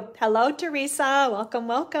cute. Hello, Teresa. Welcome,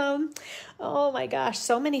 welcome. Oh my gosh,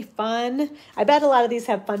 so many fun. I bet a lot of these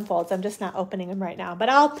have fun folds. I'm just not opening them right now,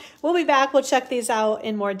 but we'll be back. We'll check these out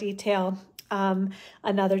in more detail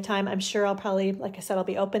another time. I'm sure I'll probably, like I said, I'll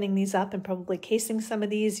be opening these up and probably casing some of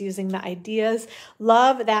these using the ideas.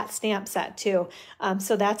 Love that stamp set too.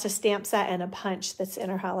 So that's a stamp set and a punch that's in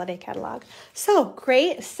our holiday catalog. So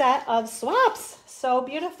great set of swaps. So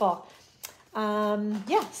beautiful.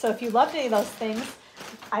 Yeah, so if you loved any of those things,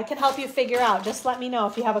 I can help you figure out. Just let me know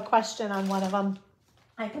if you have a question on one of them.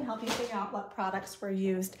 I can help you figure out what products were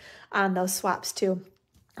used on those swaps too,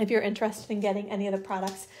 if you're interested in getting any of the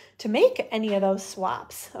products to make any of those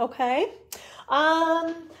swaps, okay?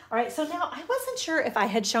 All right, so now I wasn't sure if I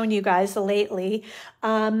had shown you guys lately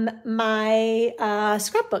my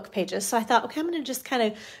scrapbook pages. So I thought, okay, I'm gonna just kind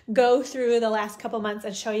of go through the last couple months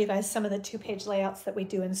and show you guys some of the 2-page layouts that we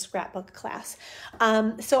do in scrapbook class.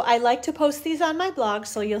 So I like to post these on my blog,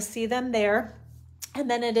 so you'll see them there. And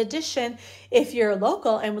then in addition, if you're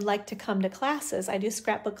local and would like to come to classes, I do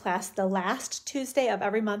scrapbook class the last Tuesday of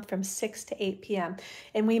every month from 6 to 8 p.m.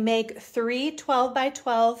 And we make 3 12 by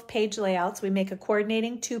 12 page layouts. We make a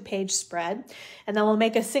coordinating 2-page spread, and then we'll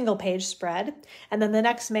make a single page spread. And then the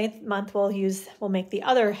next month we'll make the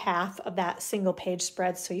other half of that single page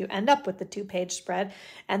spread. So you end up with the 2-page spread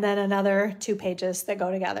and then another 2 pages that go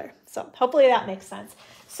together. So hopefully that makes sense.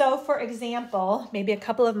 So for example, maybe a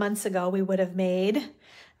couple of months ago, we would have made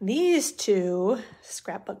these 2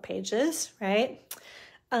 scrapbook pages, right?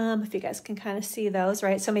 If you guys can kind of see those,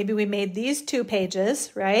 right? So maybe we made these 2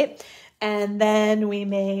 pages, right? And then we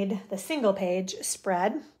made the single page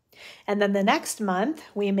spread. And then the next month,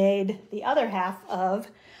 we made the other half of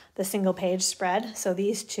the single page spread. So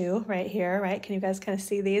these 2 right here, right? Can you guys kind of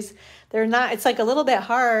see these? They're not, it's like a little bit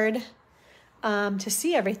hard to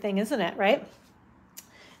see everything, isn't it, right?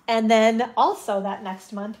 And then also that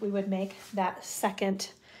next month, we would make that second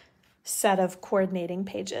set of coordinating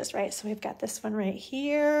pages, right? So we've got this one right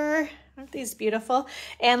here. Aren't these beautiful?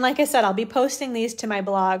 And like I said, I'll be posting these to my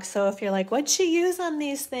blog. So if you're like, what'd she use on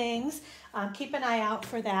these things? Keep an eye out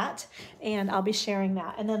for that, and I'll be sharing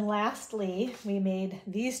that. And then lastly, we made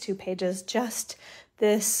these 2 pages just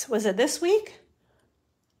this, was it this week?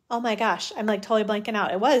 Oh my gosh, I'm like totally blanking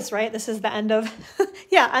out. It was, right? This is the end of,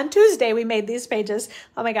 yeah, on Tuesday we made these pages.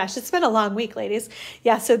 Oh my gosh, it's been a long week, ladies.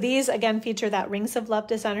 Yeah, so these again feature that Rings of Love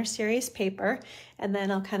Designer Series paper. And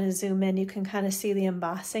then I'll kind of zoom in. You can kind of see the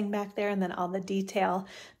embossing back there and then all the detail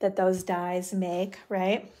that those dies make,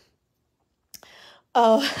 right?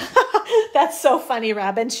 Oh, that's so funny,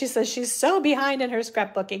 Robin. She says she's so behind in her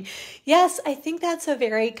scrapbooking. Yes, I think that's a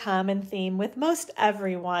very common theme with most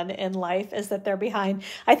everyone in life is that they're behind.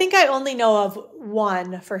 I think I only know of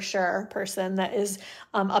one for sure person that is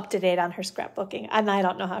up to date on her scrapbooking, and I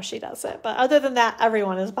don't know how she does it. But other than that,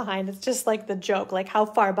 everyone is behind. It's just like the joke, like how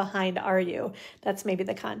far behind are you? That's maybe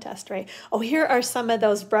the contest, right? Oh, here are some of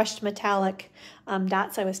those brushed metallic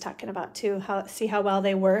dots I was talking about too. See how well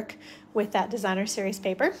they work with that designer series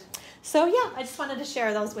paper. So yeah, I just wanted to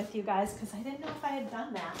share those with you guys because I didn't know if I had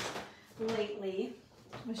done that lately.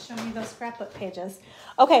 I was showing you those scrapbook pages.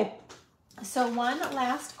 Okay, so one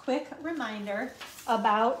last quick reminder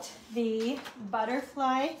about the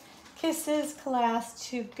Butterfly Kisses class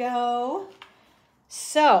to go.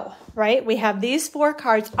 So, right, we have these 4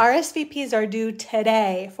 cards. RSVPs are due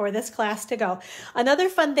today for this class to go. Another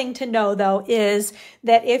fun thing to know, though, is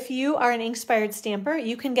that if you are an Inkspired stamper,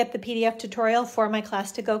 you can get the PDF tutorial for my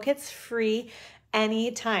class to go kits free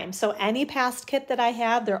anytime. So any past kit that I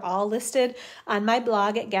have, they're all listed on my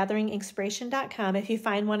blog at gatheringinkspiration.com. If you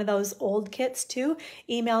find one of those old kits too,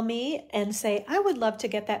 email me and say, I would love to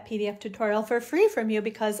get that PDF tutorial for free from you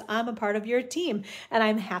because I'm a part of your team and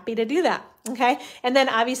I'm happy to do that. Okay, and then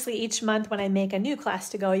obviously each month when I make a new class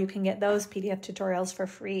to go, you can get those PDF tutorials for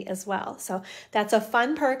free as well. So that's a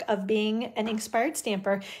fun perk of being an Inspired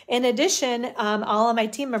Stamper. In addition, all of my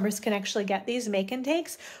team members can actually get these make and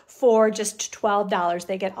takes for just $12.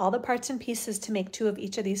 They get all the parts and pieces to make 2 of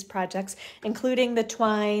each of these projects, including the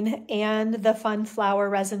twine and the fun flower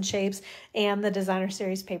resin shapes and the designer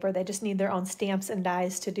series paper. They just need their own stamps and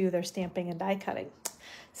dies to do their stamping and die cutting.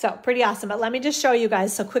 So pretty awesome. But let me just show you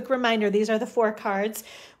guys. So quick reminder, these are the 4 cards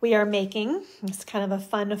we are making. It's kind of a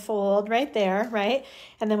fun fold right there, right?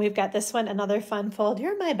 And then we've got this one, another fun fold.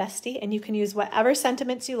 You're my bestie, and you can use whatever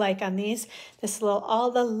sentiments you like on these. This little all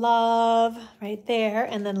the love right there.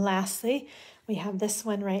 And then lastly, we have this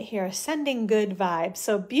one right here, sending good vibes.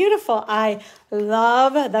 So beautiful. I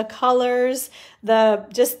love the colors,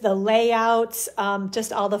 just the layouts,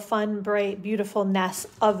 just all the fun, bright, beautifulness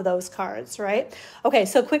of those cards, right? Okay,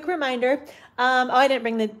 so quick reminder. I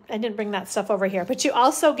didn't bring that stuff over here, but you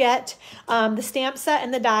also get the stamp set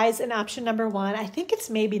and the dies in option number 1. I think it's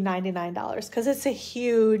maybe $99 because it's a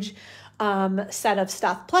huge set of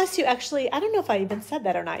stuff. Plus you actually, I don't know if I even said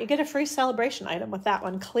that or not, you get a free Sale-a-Bration item with that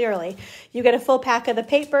one, clearly. You get a full pack of the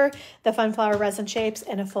paper, the fun flower resin shapes,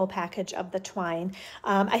 and a full package of the twine.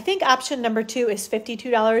 I think option number 2 is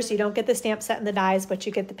 $52. You don't get the stamp set and the dies, but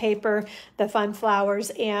you get the paper, the fun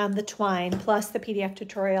flowers, and the twine, plus the PDF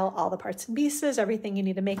tutorial, all the parts and pieces, everything you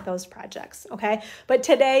need to make those projects, okay? But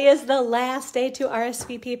today is the last day to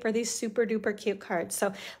RSVP for these super duper cute cards.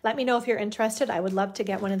 So let me know if you're interested. I would love to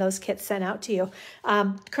get one of those kits sent out to you.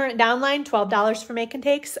 Current downline, $12 for make and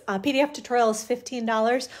takes. PDF tutorial is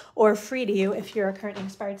 $15 or free to you if you're a current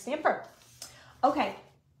Inspired Stamper. Okay,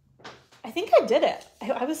 I think I did it.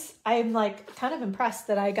 I'm like kind of impressed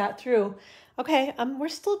that I got through. Okay, we're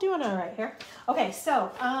still doing all right here. Okay,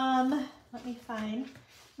 so let me find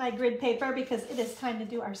my grid paper because it is time to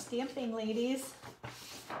do our stamping, ladies.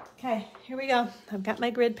 Okay, here we go. I've got my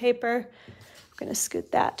grid paper. I'm going to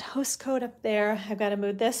scoot that host code up there. I've got to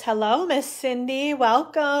move this. Hello, Miss Cindy.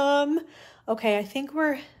 Welcome. Okay, I think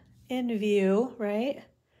we're in view, right?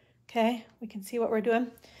 Okay, we can see what we're doing.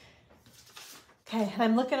 Okay,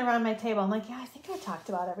 I'm looking around my table. I'm like, yeah, I think I talked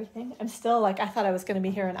about everything. I'm still like, I thought I was going to be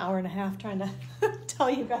here an hour and a half trying to tell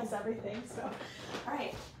you guys everything. So, all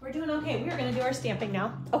right, we're doing okay. We are going to do our stamping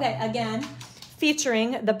now. Okay, again,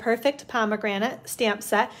 featuring the Perfect Pomegranate Stamp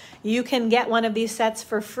Set. You can get one of these sets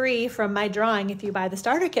for free from my drawing if you buy the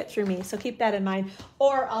starter kit through me, so keep that in mind,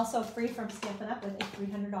 or also free from Stampin' Up! With a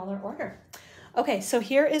 $300 order. Okay, so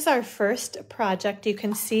here is our first project. You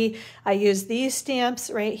can see I use these stamps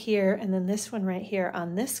right here and then this one right here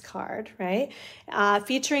on this card, right?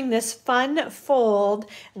 Featuring this fun fold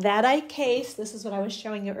that I cased. This is what I was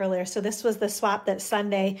showing you earlier. So this was the swap that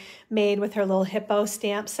Sunday made with her little hippo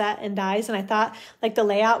stamp set and dies. And I thought like the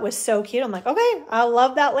layout was so cute. I'm like, okay, I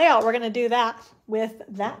love that layout. We're gonna do that with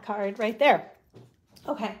that card right there.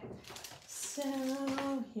 Okay, so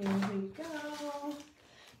here we go.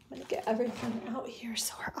 I'm going to get everything out here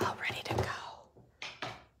so we're all ready to go.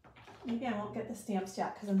 Maybe I won't get the stamps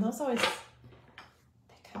yet because then those always, they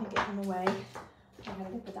kind of get in the way. I got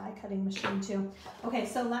to get the die cutting machine too. Okay,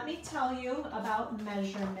 so let me tell you about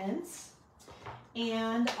measurements,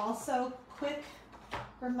 and also quick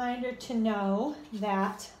reminder to know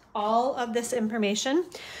that all of this information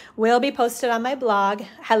will be posted on my blog.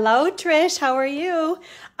 Hello, Trish. How are you?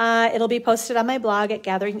 It'll be posted on my blog at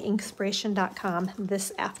gatheringinkspiration.com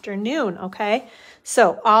this afternoon, okay?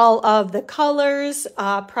 So all of the colors,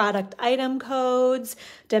 product item codes,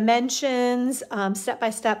 dimensions,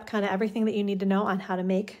 step-by-step, kind of everything that you need to know on how to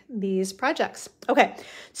make these projects. Okay,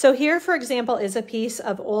 so here, for example, is a piece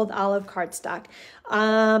of old olive cardstock.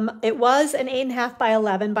 It was an 8.5 by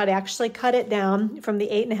 11, but I actually cut it down from the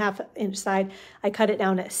 8.5 inch side. I cut it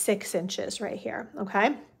down at 6 inches right here,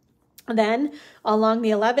 okay? Then along the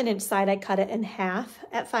 11 inch side, I cut it in half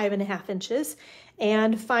at 5.5 inches.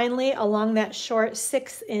 And finally, along that short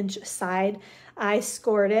 6 inch side, I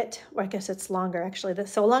scored it, or I guess it's longer actually.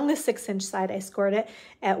 So along the 6 inch side, I scored it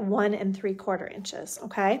at 1 3/4 inches,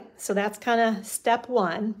 okay? So that's kind of step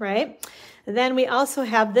one, right? Then we also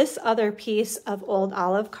have this other piece of old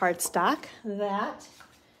olive cardstock that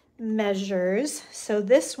measures. So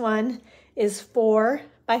this one is 4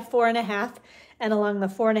 by 4.5, and along the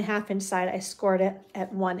 4.5 inch side, I scored it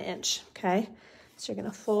at 1 inch, okay? So you're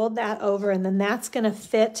gonna fold that over, and then that's gonna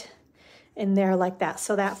fit in there like that.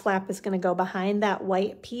 So that flap is gonna go behind that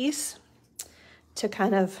white piece to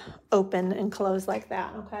kind of open and close like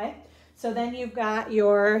that, okay? So then you've got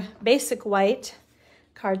your basic white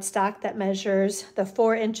cardstock that measures the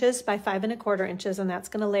 4 inches by 5 1/4 inches, and that's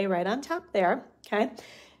gonna lay right on top there, okay?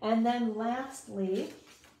 And then lastly,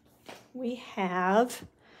 we have,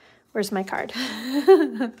 where's my card?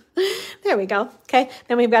 There we go. Okay,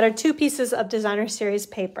 then we've got our 2 pieces of designer series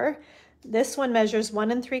paper. This one measures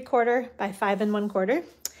 1 3/4 by 5 1/4.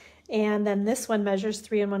 And then this one measures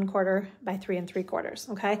 3 1/4 by 3 3/4,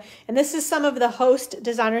 okay? And this is some of the Host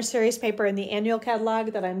Designer Series paper in the annual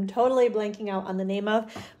catalog that I'm totally blanking out on the name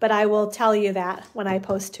of, but I will tell you that when I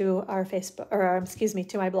post to our Facebook, or excuse me,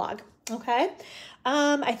 to my blog, okay?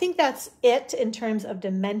 I think that's it in terms of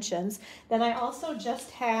dimensions. Then I also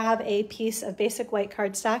just have a piece of basic white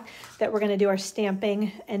cardstock that we're gonna do our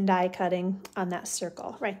stamping and die cutting on that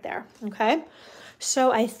circle right there, okay?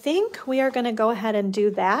 So I think we are going to go ahead and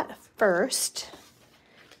do that first.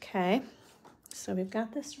 Okay, so we've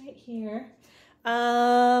got this right here.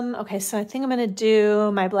 Okay, so I think I'm going to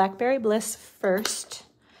do my Blackberry Bliss first.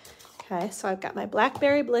 Okay, so I've got my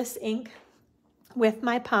Blackberry Bliss ink with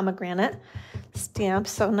my pomegranate stamp.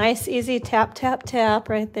 So nice, easy tap, tap, tap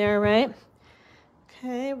right there, right?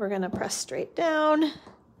 Okay, we're going to press straight down,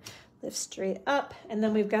 lift straight up, and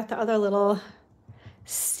then we've got the other little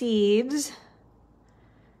seeds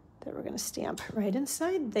that we're going to stamp right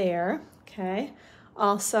inside there, okay?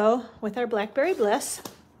 Also, with our Blackberry Bliss.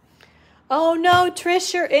 Oh no,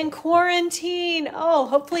 Trish, you're in quarantine. Oh,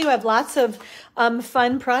 hopefully you have lots of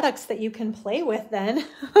fun products that you can play with then.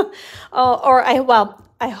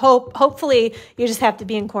 Hopefully you just have to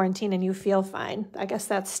be in quarantine and you feel fine. I guess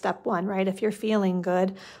that's step 1, right? If you're feeling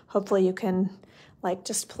good, hopefully you can like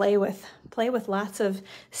just play with lots of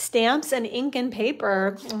stamps and ink and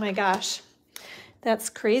paper. Oh my gosh.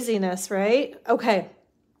 That's craziness, right? Okay,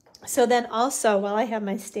 so then also while I have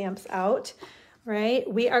my stamps out, right,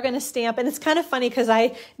 we are going to stamp, and it's kind of funny because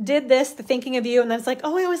I did this, the thinking of you, and then it's like,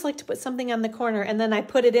 oh, I always like to put something on the corner, and then I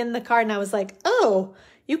put it in the card, and I was like, oh,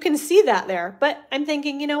 you can see that there. But I'm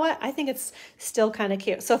thinking, you know what? I think it's still kind of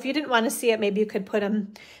cute. So if you didn't want to see it, maybe you could put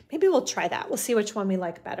them, maybe we'll try that. We'll see which one we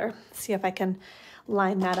like better. See if I can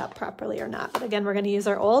line that up properly or not. But again, we're going to use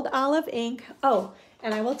our old olive ink. Oh,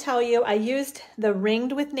 and I will tell you, I used the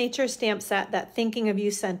Ringed with Nature stamp set, that Thinking of You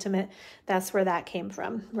sentiment. That's where that came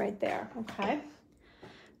from, right there, okay?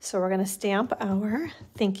 So we're going to stamp our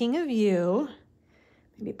Thinking of You.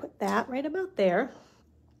 Maybe put that right about there.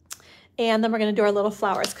 And then we're going to do our little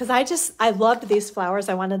flowers, because I loved these flowers.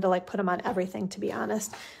 I wanted to like put them on everything, to be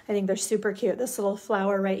honest. I think they're super cute. This little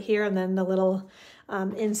flower right here, and then the little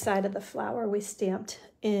inside of the flower we stamped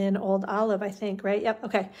in old olive, I think, right? Yep,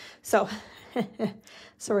 okay. So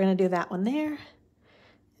so we're going to do that one there,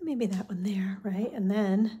 maybe that one there, right? And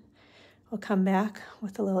then we'll come back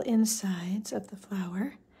with the little insides of the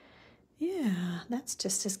flower. Yeah, that's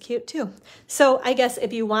just as cute too. So I guess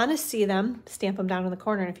if you want to see them, stamp them down in the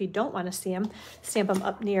corner. And if you don't want to see them, stamp them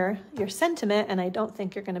up near your sentiment, and I don't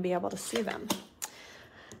think you're going to be able to see them.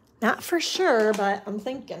 Not for sure, but I'm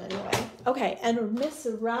thinking anyway. Okay, and Miss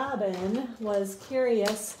Robin was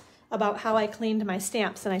curious about how I cleaned my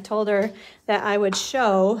stamps, and I told her that I would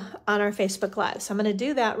show on our Facebook Live. So I'm going to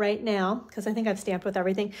do that right now because I think I've stamped with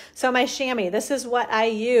everything. So my chamois, this is what I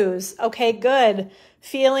use. Okay, good.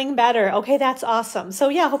 Feeling better. Okay, that's awesome. So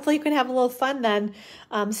yeah, hopefully you can have a little fun then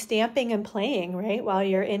stamping and playing, right, while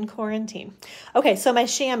you're in quarantine. Okay, so my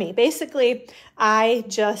chamois, basically I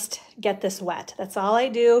just get this wet. That's all I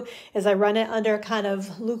do is I run it under kind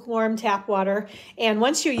of lukewarm tap water. And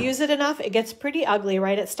once you use it enough, it gets pretty ugly,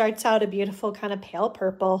 right? It starts out a beautiful kind of pale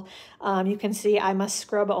purple. You can see I must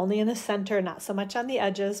scrub only in the center, not so much on the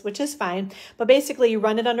edges, which is fine. But basically you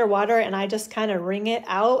run it under water and I just kind of wring it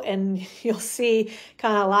out, and you'll see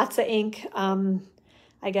kind of lots of ink,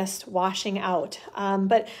 I guess, washing out.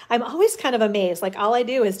 But I'm always kind of amazed. Like all I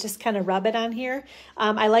do is just kind of rub it on here.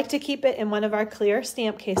 I like to keep it in one of our clear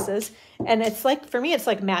stamp cases. And it's like, for me, it's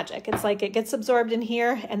like magic. It's like it gets absorbed in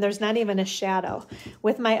here and there's not even a shadow.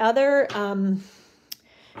 With my other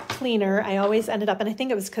cleaner, I always ended up, and I think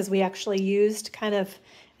it was because we actually used kind of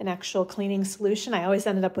an actual cleaning solution, I always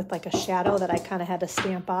ended up with like a shadow that I kind of had to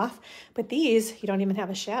stamp off. But these, you don't even have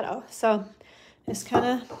a shadow. So just kind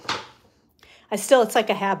of, it's like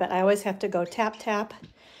a habit. I always have to go tap, tap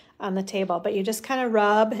on the table, but you just kind of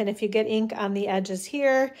rub. And if you get ink on the edges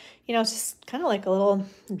here, you know, it's just kind of like a little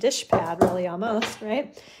dish pad, really, almost,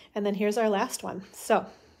 right? And then here's our last one. So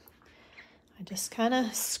I just kind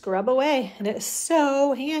of scrub away, and it's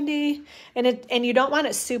so handy. And you don't want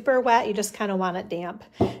it super wet. You just kind of want it damp.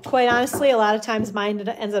 Quite honestly, a lot of times mine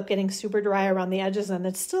ends up getting super dry around the edges, and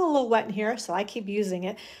it's still a little wet in here, so I keep using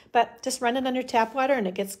it. But just run it under tap water, and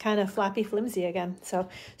it gets kind of floppy flimsy again. So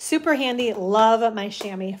super handy. Love my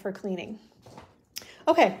chamois for cleaning.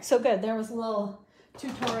 Okay, so good. There was a little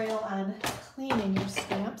tutorial on cleaning your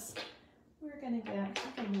stamps. Where gonna get, I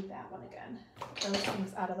think I need that one again. Those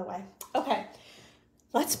things out of the way. Okay,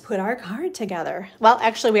 let's put our card together. Well,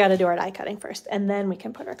 actually we gotta do our die cutting first and then we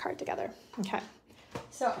can put our card together. Okay,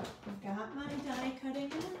 so I've got my die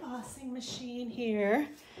cutting and embossing machine here.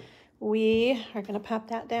 We are gonna pop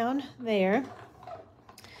that down there.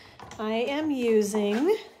 I am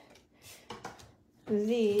using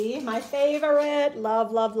my favorite,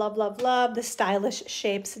 love, the Stylish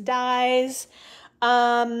Shapes dies.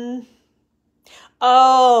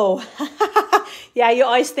 Oh, yeah, you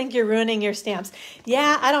always think you're ruining your stamps.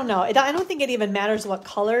 Yeah, I don't know. I don't think it even matters what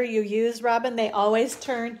color you use, Robin. They always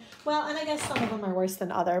turn, well, and I guess some of them are worse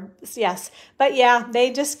than others, yes. But yeah,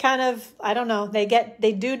 they just kind of, I don't know, they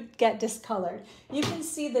do get discolored. You can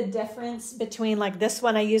see the difference between, like this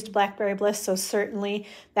one I used Blackberry Bliss, so certainly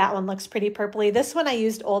that one looks pretty purpley. This one I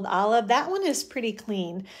used Old Olive. That one is pretty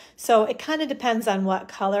clean. So it kind of depends on what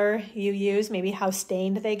color you use, maybe how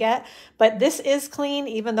stained they get. But this is clean,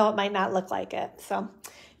 even though it might not look like it. So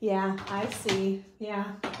yeah, I see.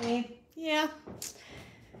 Yeah, yeah.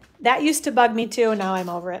 That used to bug me too, and now I'm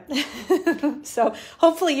over it. So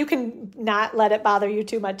hopefully you can not let it bother you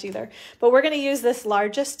too much either. But we're gonna use this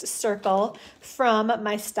largest circle from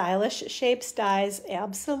my Stylish Shapes dies.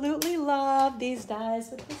 Absolutely love these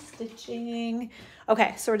dies with the stitching.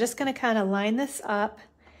 Okay, so we're just gonna kind of line this up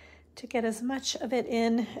to get as much of it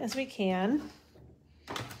in as we can.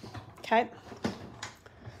 Okay.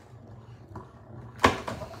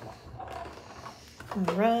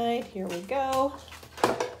 All right, here we go.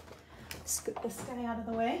 Scoot this guy out of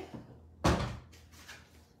the way.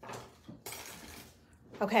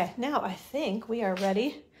 Okay, now I think we are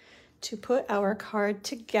ready to put our card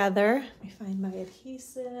together. Let me find my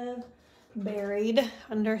adhesive buried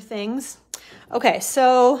under things. Okay,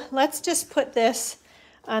 so let's just put this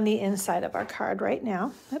on the inside of our card right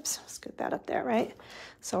now. Oops, scoot that up there, right?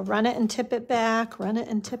 So run it and tip it back, run it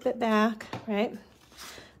and tip it back, right?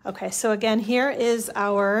 Okay, so again, here is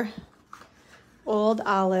our Old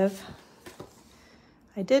Olive.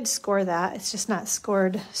 I did score that. It's just not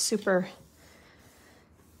scored super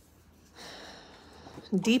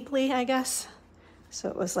deeply, I guess. So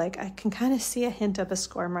it was like, I can kind of see a hint of a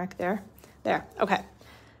score mark there. There, okay.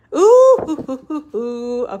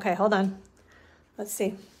 Ooh, okay, hold on. Let's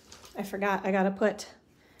see. I forgot, I gotta put,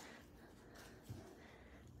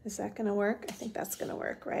 is that gonna work? I think that's gonna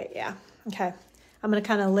work, right? Yeah, okay. I'm gonna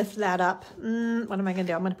kind of lift that up. What am I gonna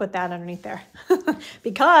do? I'm gonna put that underneath there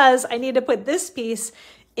because I need to put this piece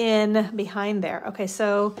in behind there. Okay,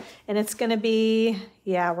 so, and it's gonna be,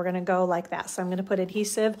 yeah, we're gonna go like that. So I'm gonna put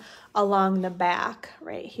adhesive along the back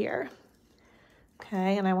right here.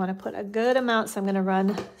 Okay, and I wanna put a good amount, so I'm gonna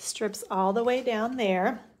run strips all the way down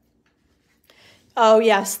there. Oh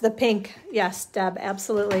yes, the pink, yes, Deb,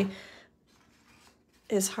 absolutely.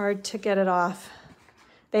 Is hard to get it off.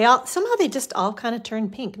 Somehow they just all kind of turn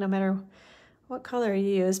pink no matter what color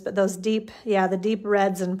you use, but those deep, yeah, the deep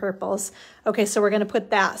reds and purples. Okay, so we're gonna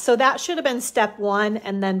put that. So that should have been step 1,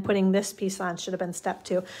 and then putting this piece on should have been step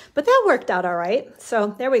 2, but that worked out all right.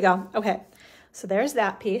 So there we go. Okay, so there's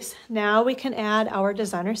that piece. Now we can add our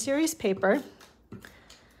designer series paper.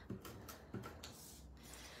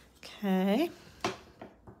 Okay.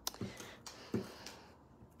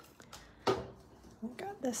 We've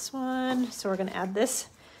got this one. So we're gonna add this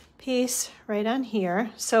piece right on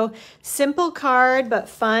here. So simple card, but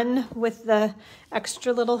fun with the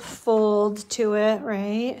extra little fold to it,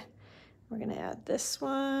 right? We're gonna add this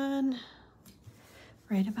one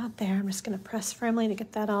right about there. I'm just gonna press firmly to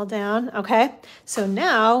get that all down. Okay, so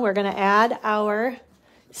now we're gonna add our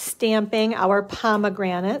stamping, our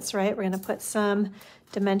pomegranates, right? We're gonna put some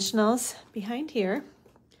dimensionals behind here.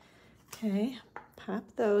 Okay, pop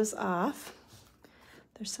those off.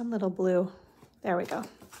 There's some little blue. There we go.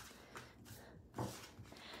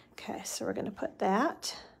 Okay, so we're gonna put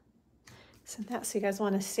that. Isn't that, so you guys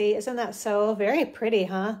wanna see, isn't that so very pretty,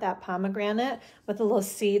 huh? That pomegranate with the little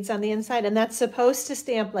seeds on the inside. And that's supposed to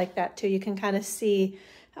stamp like that too. You can kind of see,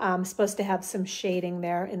 supposed to have some shading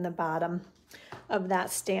there in the bottom of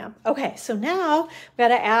that stamp. Okay, so now we've got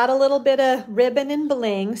to add a little bit of ribbon and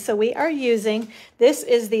bling. So we are using, this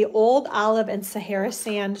is the Old Olive and Sahara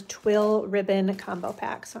Sand Twill Ribbon Combo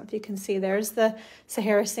Pack. So if you can see, there's the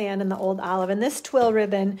Sahara Sand and the Old Olive. And this twill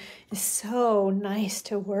ribbon is so nice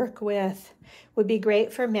to work with. Would be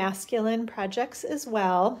great for masculine projects as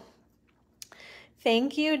well.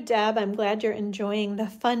 Thank you, Deb. I'm glad you're enjoying the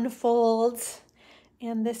fun folds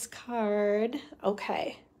and this card.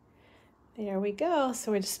 Okay. There we go.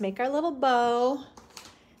 So we just make our little bow. I'm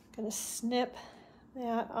gonna snip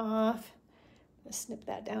that off. I'm gonna snip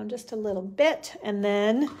that down just a little bit and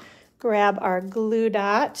then grab our glue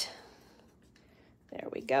dot. There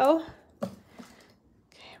we go.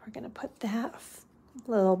 Okay, we're gonna put that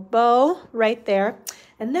little bow right there.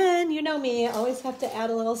 And then, you know me, I always have to add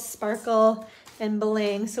a little sparkle and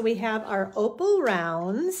bling. So we have our opal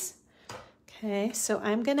rounds. Okay, so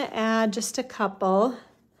I'm gonna add just a couple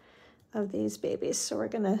of these babies. So we're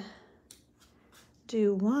gonna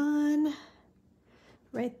do one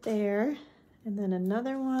right there, and then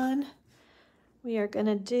another one we are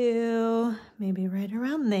gonna do maybe right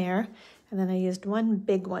around there. And then I used one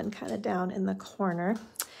big one kind of down in the corner.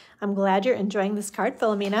 I'm glad you're enjoying this card,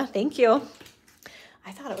 Philomena. Thank you.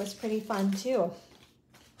 I thought it was pretty fun too.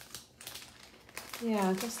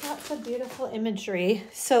 Yeah, just lots of beautiful imagery.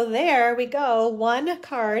 So there we go, one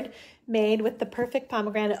card made with the Perfect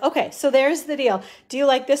Pomegranate. Okay, so there's the deal. Do you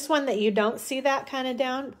like this one that you don't see that kind of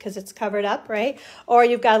down because it's covered up, right? Or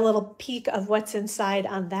you've got a little peek of what's inside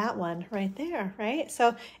on that one right there, right?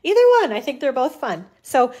 So either one, I think they're both fun.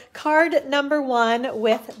 So card number one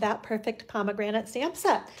with that Perfect Pomegranate Stamp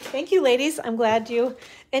Set. Thank you, ladies. I'm glad you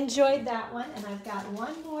enjoyed that one. And I've got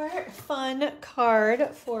one more fun card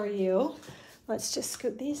for you. Let's just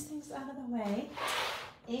scoot these things out of the way.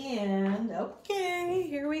 And okay,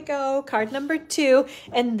 here we go. Card number two.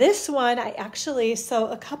 And this one, I actually, so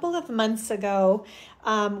a couple of months ago,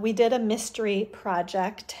 we did a mystery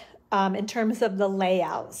project in terms of the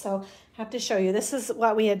layout. So I have to show you. This is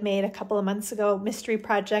what we had made a couple of months ago, mystery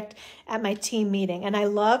project at my team meeting. And I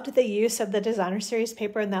loved the use of the designer series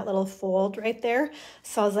paper in that little fold right there.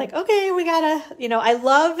 So I was like, okay, we gotta, you know, I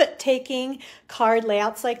love taking card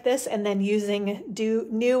layouts like this and then using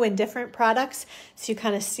new and different products so you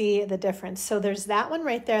kind of see the difference. So there's that one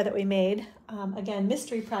right there that we made, again,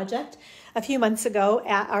 mystery project a few months ago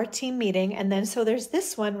at our team meeting. And then so there's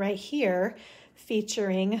this one right here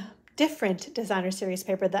featuring different designer series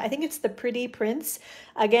paper. That I think it's the Pretty Prince.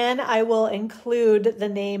 Again, I will include the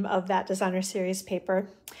name of that designer series paper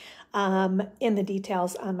in the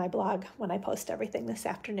details on my blog when I post everything this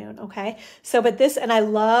afternoon, okay? So, but this, and I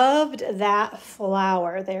loved that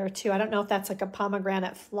flower there too. I don't know if that's like a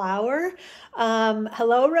pomegranate flower.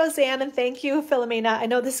 Hello, Roseanne, and thank you, Philomena. I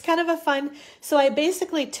know this is kind of a fun, so I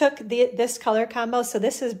basically took this color combo. So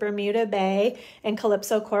this is Bermuda Bay and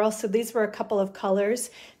Calypso Coral. So these were a couple of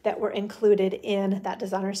colors that were included in that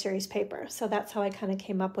designer series paper. So that's how I kind of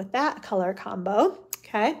came up with that color combo,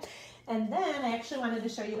 okay? And then I actually wanted to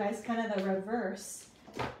show you guys kind of the reverse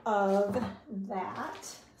of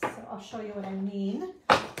that. So I'll show you what I mean.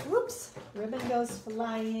 Whoops, ribbon goes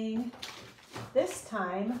flying. This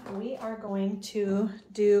time we are going to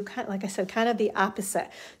do, kind of, like I said, kind of the opposite.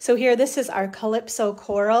 So here, this is our Calypso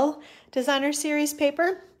Coral designer series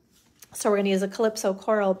paper. So we're going to use a Calypso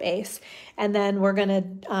Coral base, and then we're going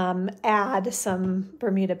to add some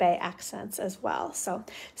Bermuda Bay accents as well. So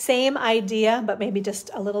same idea, but maybe just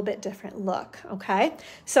a little bit different look, okay?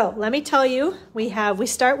 So let me tell you, we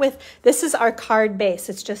start with, this is our card base.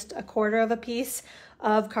 It's just a quarter of a piece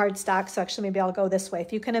of cardstock. So actually maybe I'll go this way.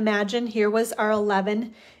 If you can imagine, here was our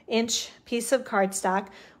 11-inch piece of cardstock.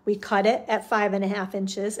 We cut it at 5.5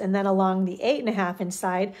 inches, and then along the 8.5-inch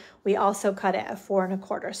side, we also cut it at 4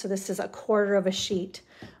 1/4. So this is a quarter of a sheet,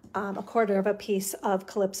 a quarter of a piece of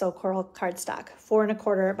Calypso Coral cardstock, 4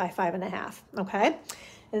 1/4 by 5.5, okay?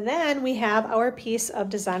 And then we have our piece of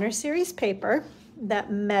designer series paper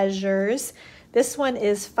that measures, this one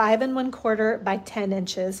is 5 1/4 by 10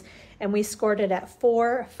 inches, and we scored it at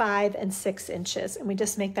 4, 5, and 6 inches. And we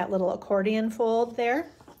just make that little accordion fold there.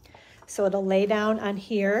 So it'll lay down on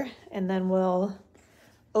here, and then we'll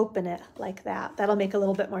open it like that. That'll make a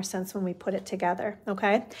little bit more sense when we put it together,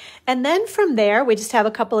 okay? And then from there, we just have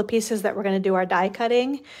a couple of pieces that we're gonna do our die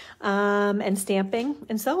cutting and stamping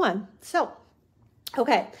and so on. So,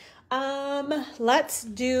 okay, let's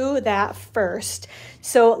do that first.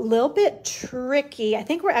 So a little bit tricky. I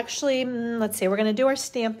think we're actually, let's see, we're gonna do our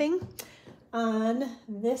stamping on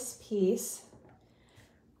this piece.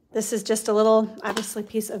 This is just a little, obviously,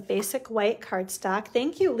 piece of basic white cardstock.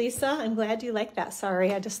 Thank you, Lisa. I'm glad you like that.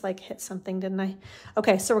 Sorry, I just like hit something, didn't I?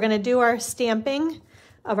 Okay, so we're gonna do our stamping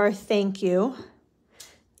of our thank you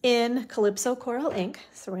in Calypso Coral ink.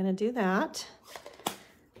 So we're gonna do that.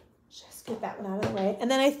 Just get that one out of the way.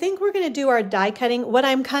 And then I think we're gonna do our die cutting. What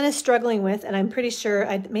I'm kind of struggling with, and I'm pretty sure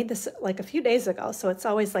I made this like a few days ago, so it's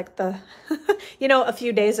always like the, you know, a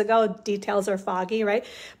few days ago, details are foggy, right?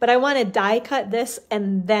 But I wanna die cut this,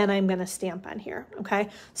 and then I'm gonna stamp on here, okay?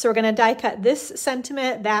 So we're gonna die cut this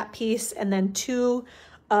sentiment, that piece, and then 2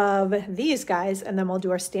 of these guys, and then we'll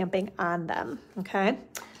do our stamping on them, okay?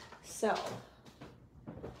 So, all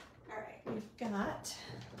right, we've got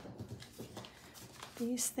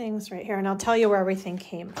these things right here, and I'll tell you where everything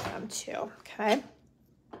came from too, okay?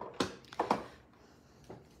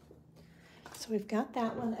 we've got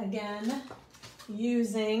that one again,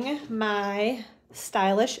 using my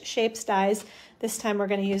Stylish Shapes dies. This time we're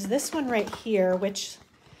going to use this one right here, which,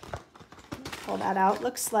 pull that out,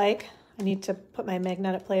 looks like, I need to put my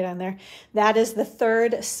magnetic plate on there. That is the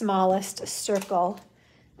third smallest circle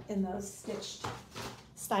in those stitched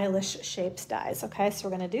Stylish Shapes dies. Okay, so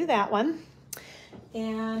we're going to do that one.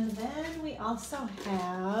 And then we also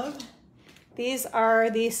have, these are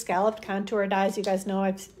the scalloped contour dies. You guys know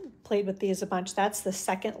I've played with these a bunch. That's the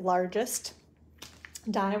second largest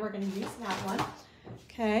die. We're going to use that one.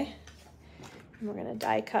 Okay, and we're going to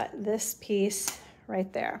die cut this piece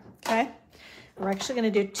right there. Okay, and we're actually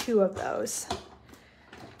going to do 2 of those.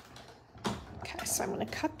 Okay, so I'm going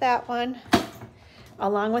to cut that one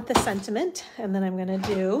along with the sentiment, and then I'm going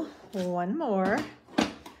to do one more.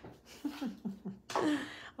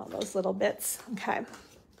 All those little bits. Okay,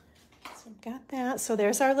 so we've got that. So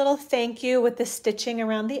there's our little thank you with the stitching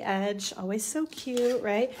around the edge. Always so cute,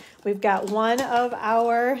 right? We've got one of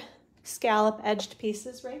our scallop edged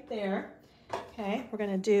pieces right there. Okay, we're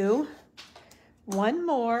gonna do one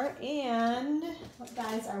more. And what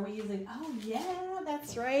dies are we using? Oh yeah,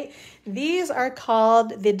 that's right. These are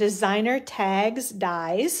called the Designer Tags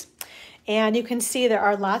dies. And you can see there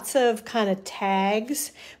are lots of kind of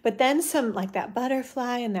tags, but then some like that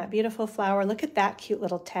butterfly and that beautiful flower. Look at that cute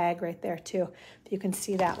little tag right there too. You can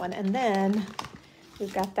see that one. And then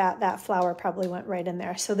we've got that flower probably went right in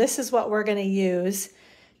there. So this is what we're going to use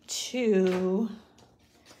to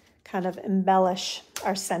kind of embellish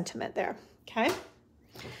our sentiment there. Okay.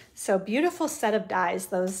 So beautiful set of dies,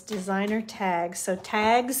 those designer tags. So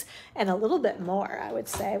tags and a little bit more, I would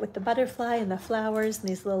say, with the butterfly and the flowers and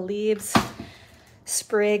these little leaves,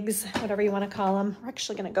 sprigs, whatever you want to call them. We're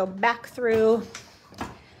actually going to go back through.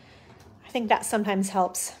 I think that sometimes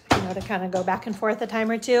helps, you know, to kind of go back and forth a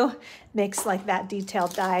time or two. Makes like that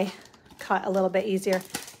detailed die cut a little bit easier.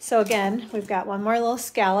 So again, we've got one more little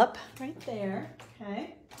scallop right there.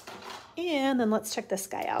 Okay. And then let's check this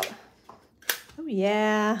guy out. Oh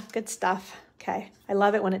yeah, good stuff. Okay, I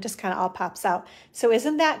love it when it just kind of all pops out. So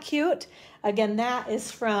isn't that cute? Again, that is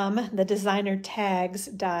from the Designer Tags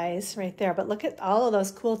dies right there. But look at all of those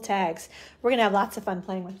cool tags. We're gonna have lots of fun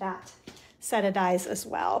playing with that set of dies as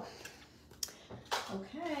well.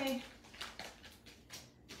 Okay,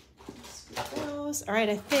 scoop those. All right,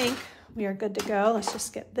 I think we are good to go. Let's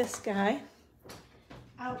just get this guy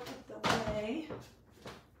out of the way.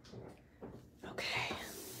 Okay.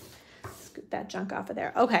 Scoop that junk off of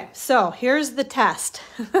there. Okay, so here's the test.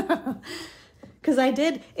 Because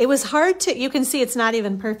it was hard to, you can see it's not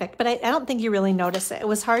even perfect, but I don't think you really notice it. It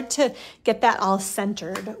was hard to get that all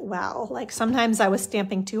centered well. Like sometimes I was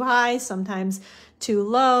stamping too high, sometimes too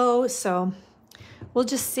low. So we'll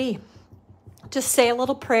just see. Just say a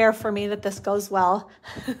little prayer for me that this goes well.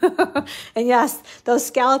 And yes, those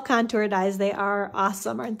scallop contour dies, they are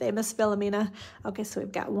awesome, aren't they, Miss Philomena? Okay, so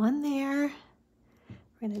we've got one there.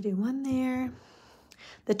 We're gonna do one there.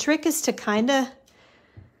 The trick is to kind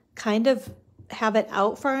of have it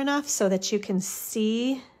out far enough so that you can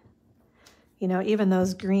see, you know, even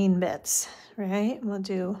those green bits, right? We'll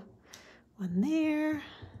do one there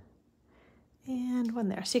and one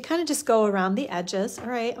there. So you kind of just go around the edges. All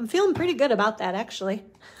right, I'm feeling pretty good about that actually.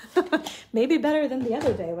 Maybe better than the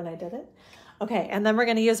other day when I did it. Okay, and then we're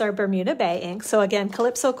gonna use our Bermuda Bay ink. So again,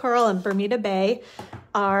 Calypso Coral and Bermuda Bay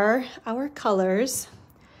are our colors.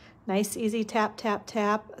 Nice, easy tap, tap,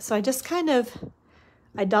 tap. So I just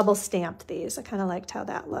I double stamped these. I kind of liked how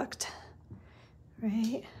that looked,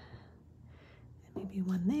 right? Maybe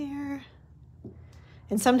one there.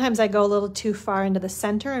 And sometimes I go a little too far into the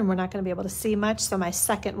center and we're not gonna be able to see much. So my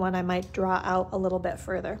second one, I might draw out a little bit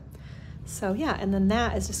further. So yeah, and then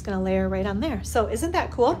that is just gonna layer right on there. So isn't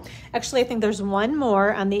that cool? Actually, I think there's one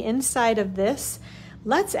more on the inside of this.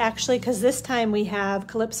 Let's actually, because this time we have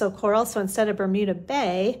Calypso Coral, so instead of Bermuda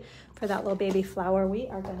Bay for that little baby flower, we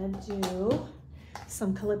are gonna do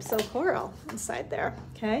some Calypso Coral inside there,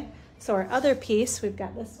 okay? So our other piece, we've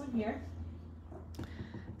got this one here.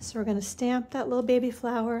 So we're gonna stamp that little baby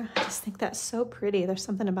flower. I just think that's so pretty. There's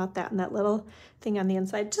something about that and that little thing on the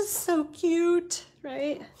inside, just so cute,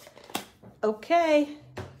 right? Okay,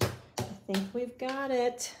 I think we've got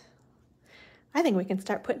it. I think we can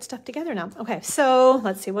start putting stuff together now. Okay, so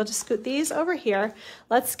let's see, we'll just scoot these over here.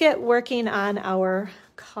 Let's get working on our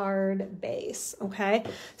card base, okay?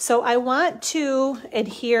 So I want to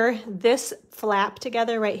adhere this flap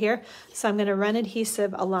together right here. So I'm gonna run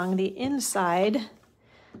adhesive along the inside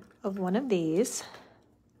of one of these,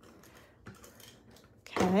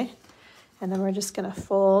 okay? And then we're just gonna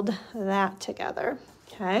fold that together,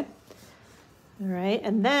 okay? All right,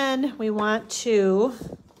 and then we want to,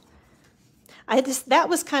 that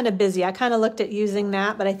was kind of busy. I kind of looked at using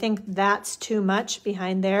that, but I think that's too much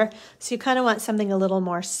behind there. So you kind of want something a little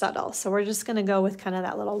more subtle. So we're just gonna go with kind of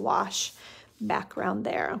that little wash background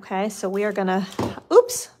there, okay? So we are gonna,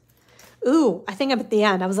 oops. Ooh, I think I'm at the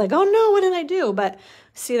end. I was like, oh no, what did I do? But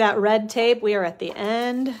see that red tape? We are at the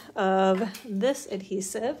end of this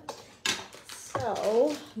adhesive.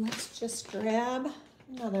 So let's just grab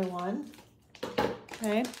another one,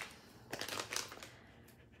 okay?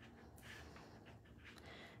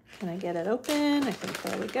 Can I get it open? I think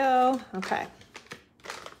there we go. Okay.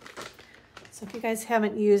 So if you guys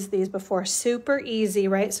haven't used these before, super easy,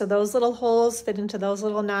 right? So those little holes fit into those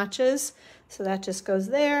little notches. So that just goes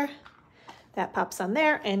there. That pops on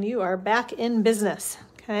there, and you are back in business,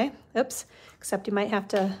 okay? Oops, except you might have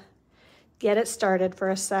to get it started for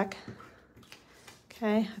a sec.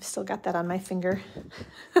 Okay, I've still got that on my finger.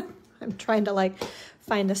 I'm trying to like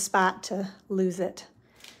find a spot to lose it.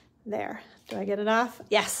 There, do I get it off?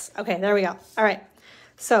 Yes, okay, there we go. All right,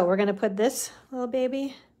 so we're gonna put this little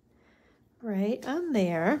baby right on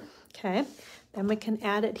there, okay? Then we can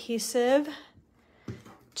add adhesive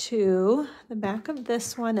to the back of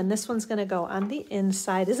this one, and this one's gonna go on the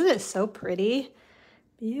inside. Isn't it so pretty?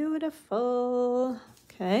 Beautiful.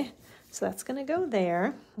 Okay, so that's gonna go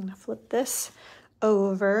there. I'm gonna flip this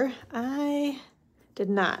over. I did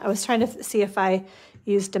not. I was trying to see if I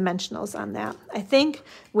used dimensionals on that. I think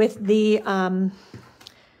with the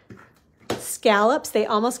scallops, they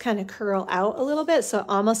almost kind of curl out a little bit, so it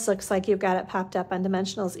almost looks like you've got it popped up on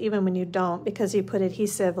dimensionals even when you don't, because you put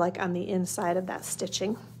adhesive like on the inside of that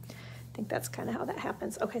stitching. I think that's kind of how that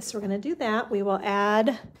happens. Okay, so we're going to do that. We will add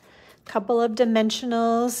a couple of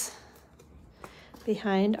dimensionals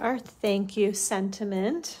behind our thank you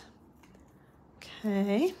sentiment.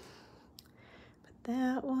 Okay, put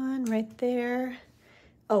that one right there.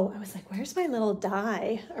 Oh, I was like, where's my little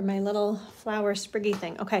die or my little flower spriggy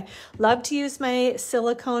thing? Okay, love to use my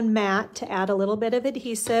silicone mat to add a little bit of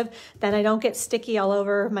adhesive. Then I don't get sticky all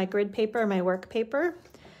over my grid paper or my work paper,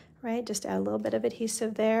 right? Just add a little bit of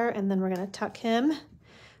adhesive there, and then we're gonna tuck him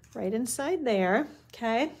right inside there,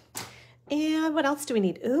 okay? And what else do we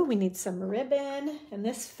need? Ooh, we need some ribbon, and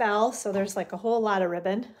this fell, so there's like a whole lot of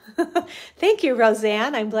ribbon. Thank you,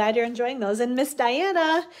 Roseanne. I'm glad you're enjoying those. And Miss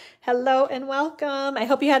Diana, hello and welcome. I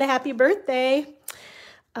hope you had a happy birthday.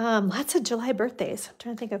 Lots of July birthdays. I'm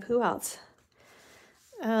trying to think of who else.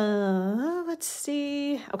 Let's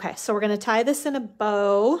see. Okay, so we're gonna tie this in a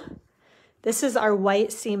bow. This is our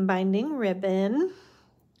white seam binding ribbon.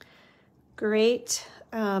 Great.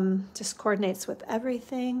 Just coordinates with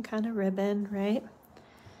everything, kind of ribbon, right?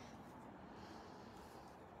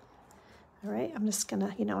 All right, I'm just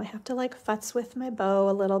gonna, you know, I have to like futz with my bow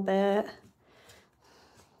a little bit.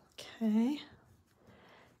 Okay,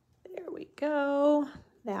 there we go.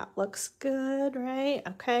 That looks good, right?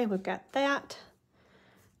 Okay, we've got that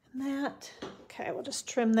and that. Okay, we'll just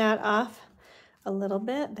trim that off a little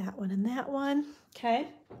bit, that one and that one, okay?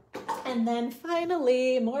 And then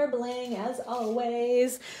finally, more bling as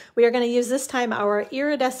always. We are going to use this time our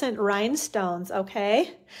iridescent rhinestones,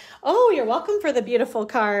 okay? Oh, you're welcome for the beautiful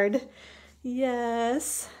card.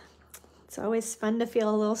 Yes. It's always fun to feel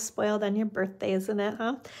a little spoiled on your birthday, isn't it,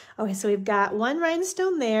 huh? Okay, so we've got one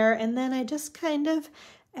rhinestone there, and then I just kind of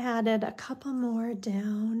added a couple more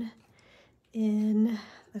down in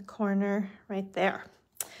the corner right there.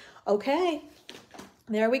 Okay.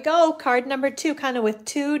 There we go, card number 2, kind of with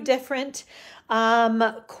 2 different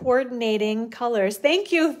coordinating colors.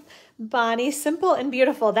 Thank you, Bonnie. Simple and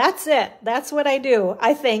beautiful. That's it. That's what I do,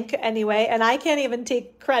 I think, anyway. And I can't even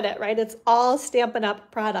take credit, right? It's all Stampin'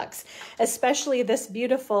 Up! Products, especially this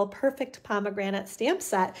beautiful Perfect Pomegranate Stamp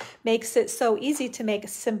Set makes it so easy to make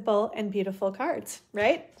simple and beautiful cards,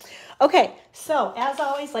 right? Okay, so as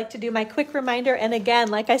always, like to do my quick reminder. And again,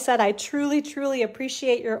 like I said, I truly, truly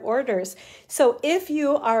appreciate your orders. So if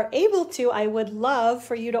you are able to, I would love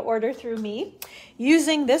for you to order through me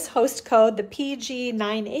using this host code, the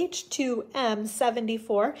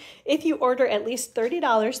PG9H2M74. If you order at least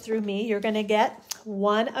 $30 through me, you're gonna get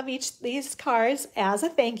one of each of these cards as a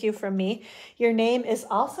thank you from me. Your name is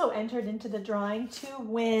also entered into the drawing to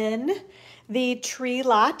win the tree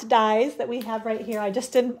lot dies that we have right here. I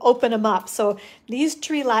just didn't open them up. So these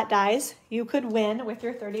tree lot dies you could win with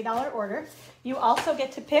your $30 order. You also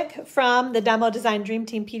get to pick from the Demo Design Dream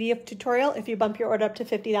Team PDF tutorial if you bump your order up to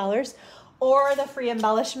 $50, or the free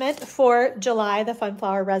embellishment for July, the Fun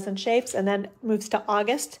Flower Resin Shapes, and then moves to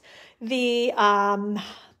August, the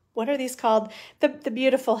what are these called? The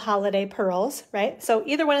beautiful holiday pearls, right? So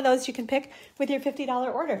either one of those you can pick with your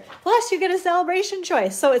 $50 order. Plus you get a Sale-a-Bration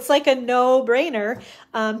choice. So it's like a no-brainer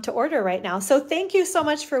to order right now. So thank you so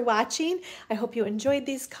much for watching. I hope you enjoyed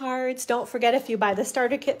these cards. Don't forget, if you buy the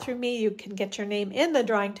starter kit through me, you can get your name in the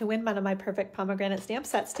drawing to win one of my Perfect Pomegranate Stamp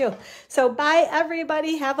Sets too. So bye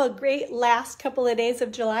everybody. Have a great last couple of days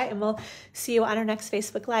of July, and we'll see you on our next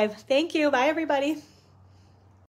Facebook Live. Thank you. Bye everybody.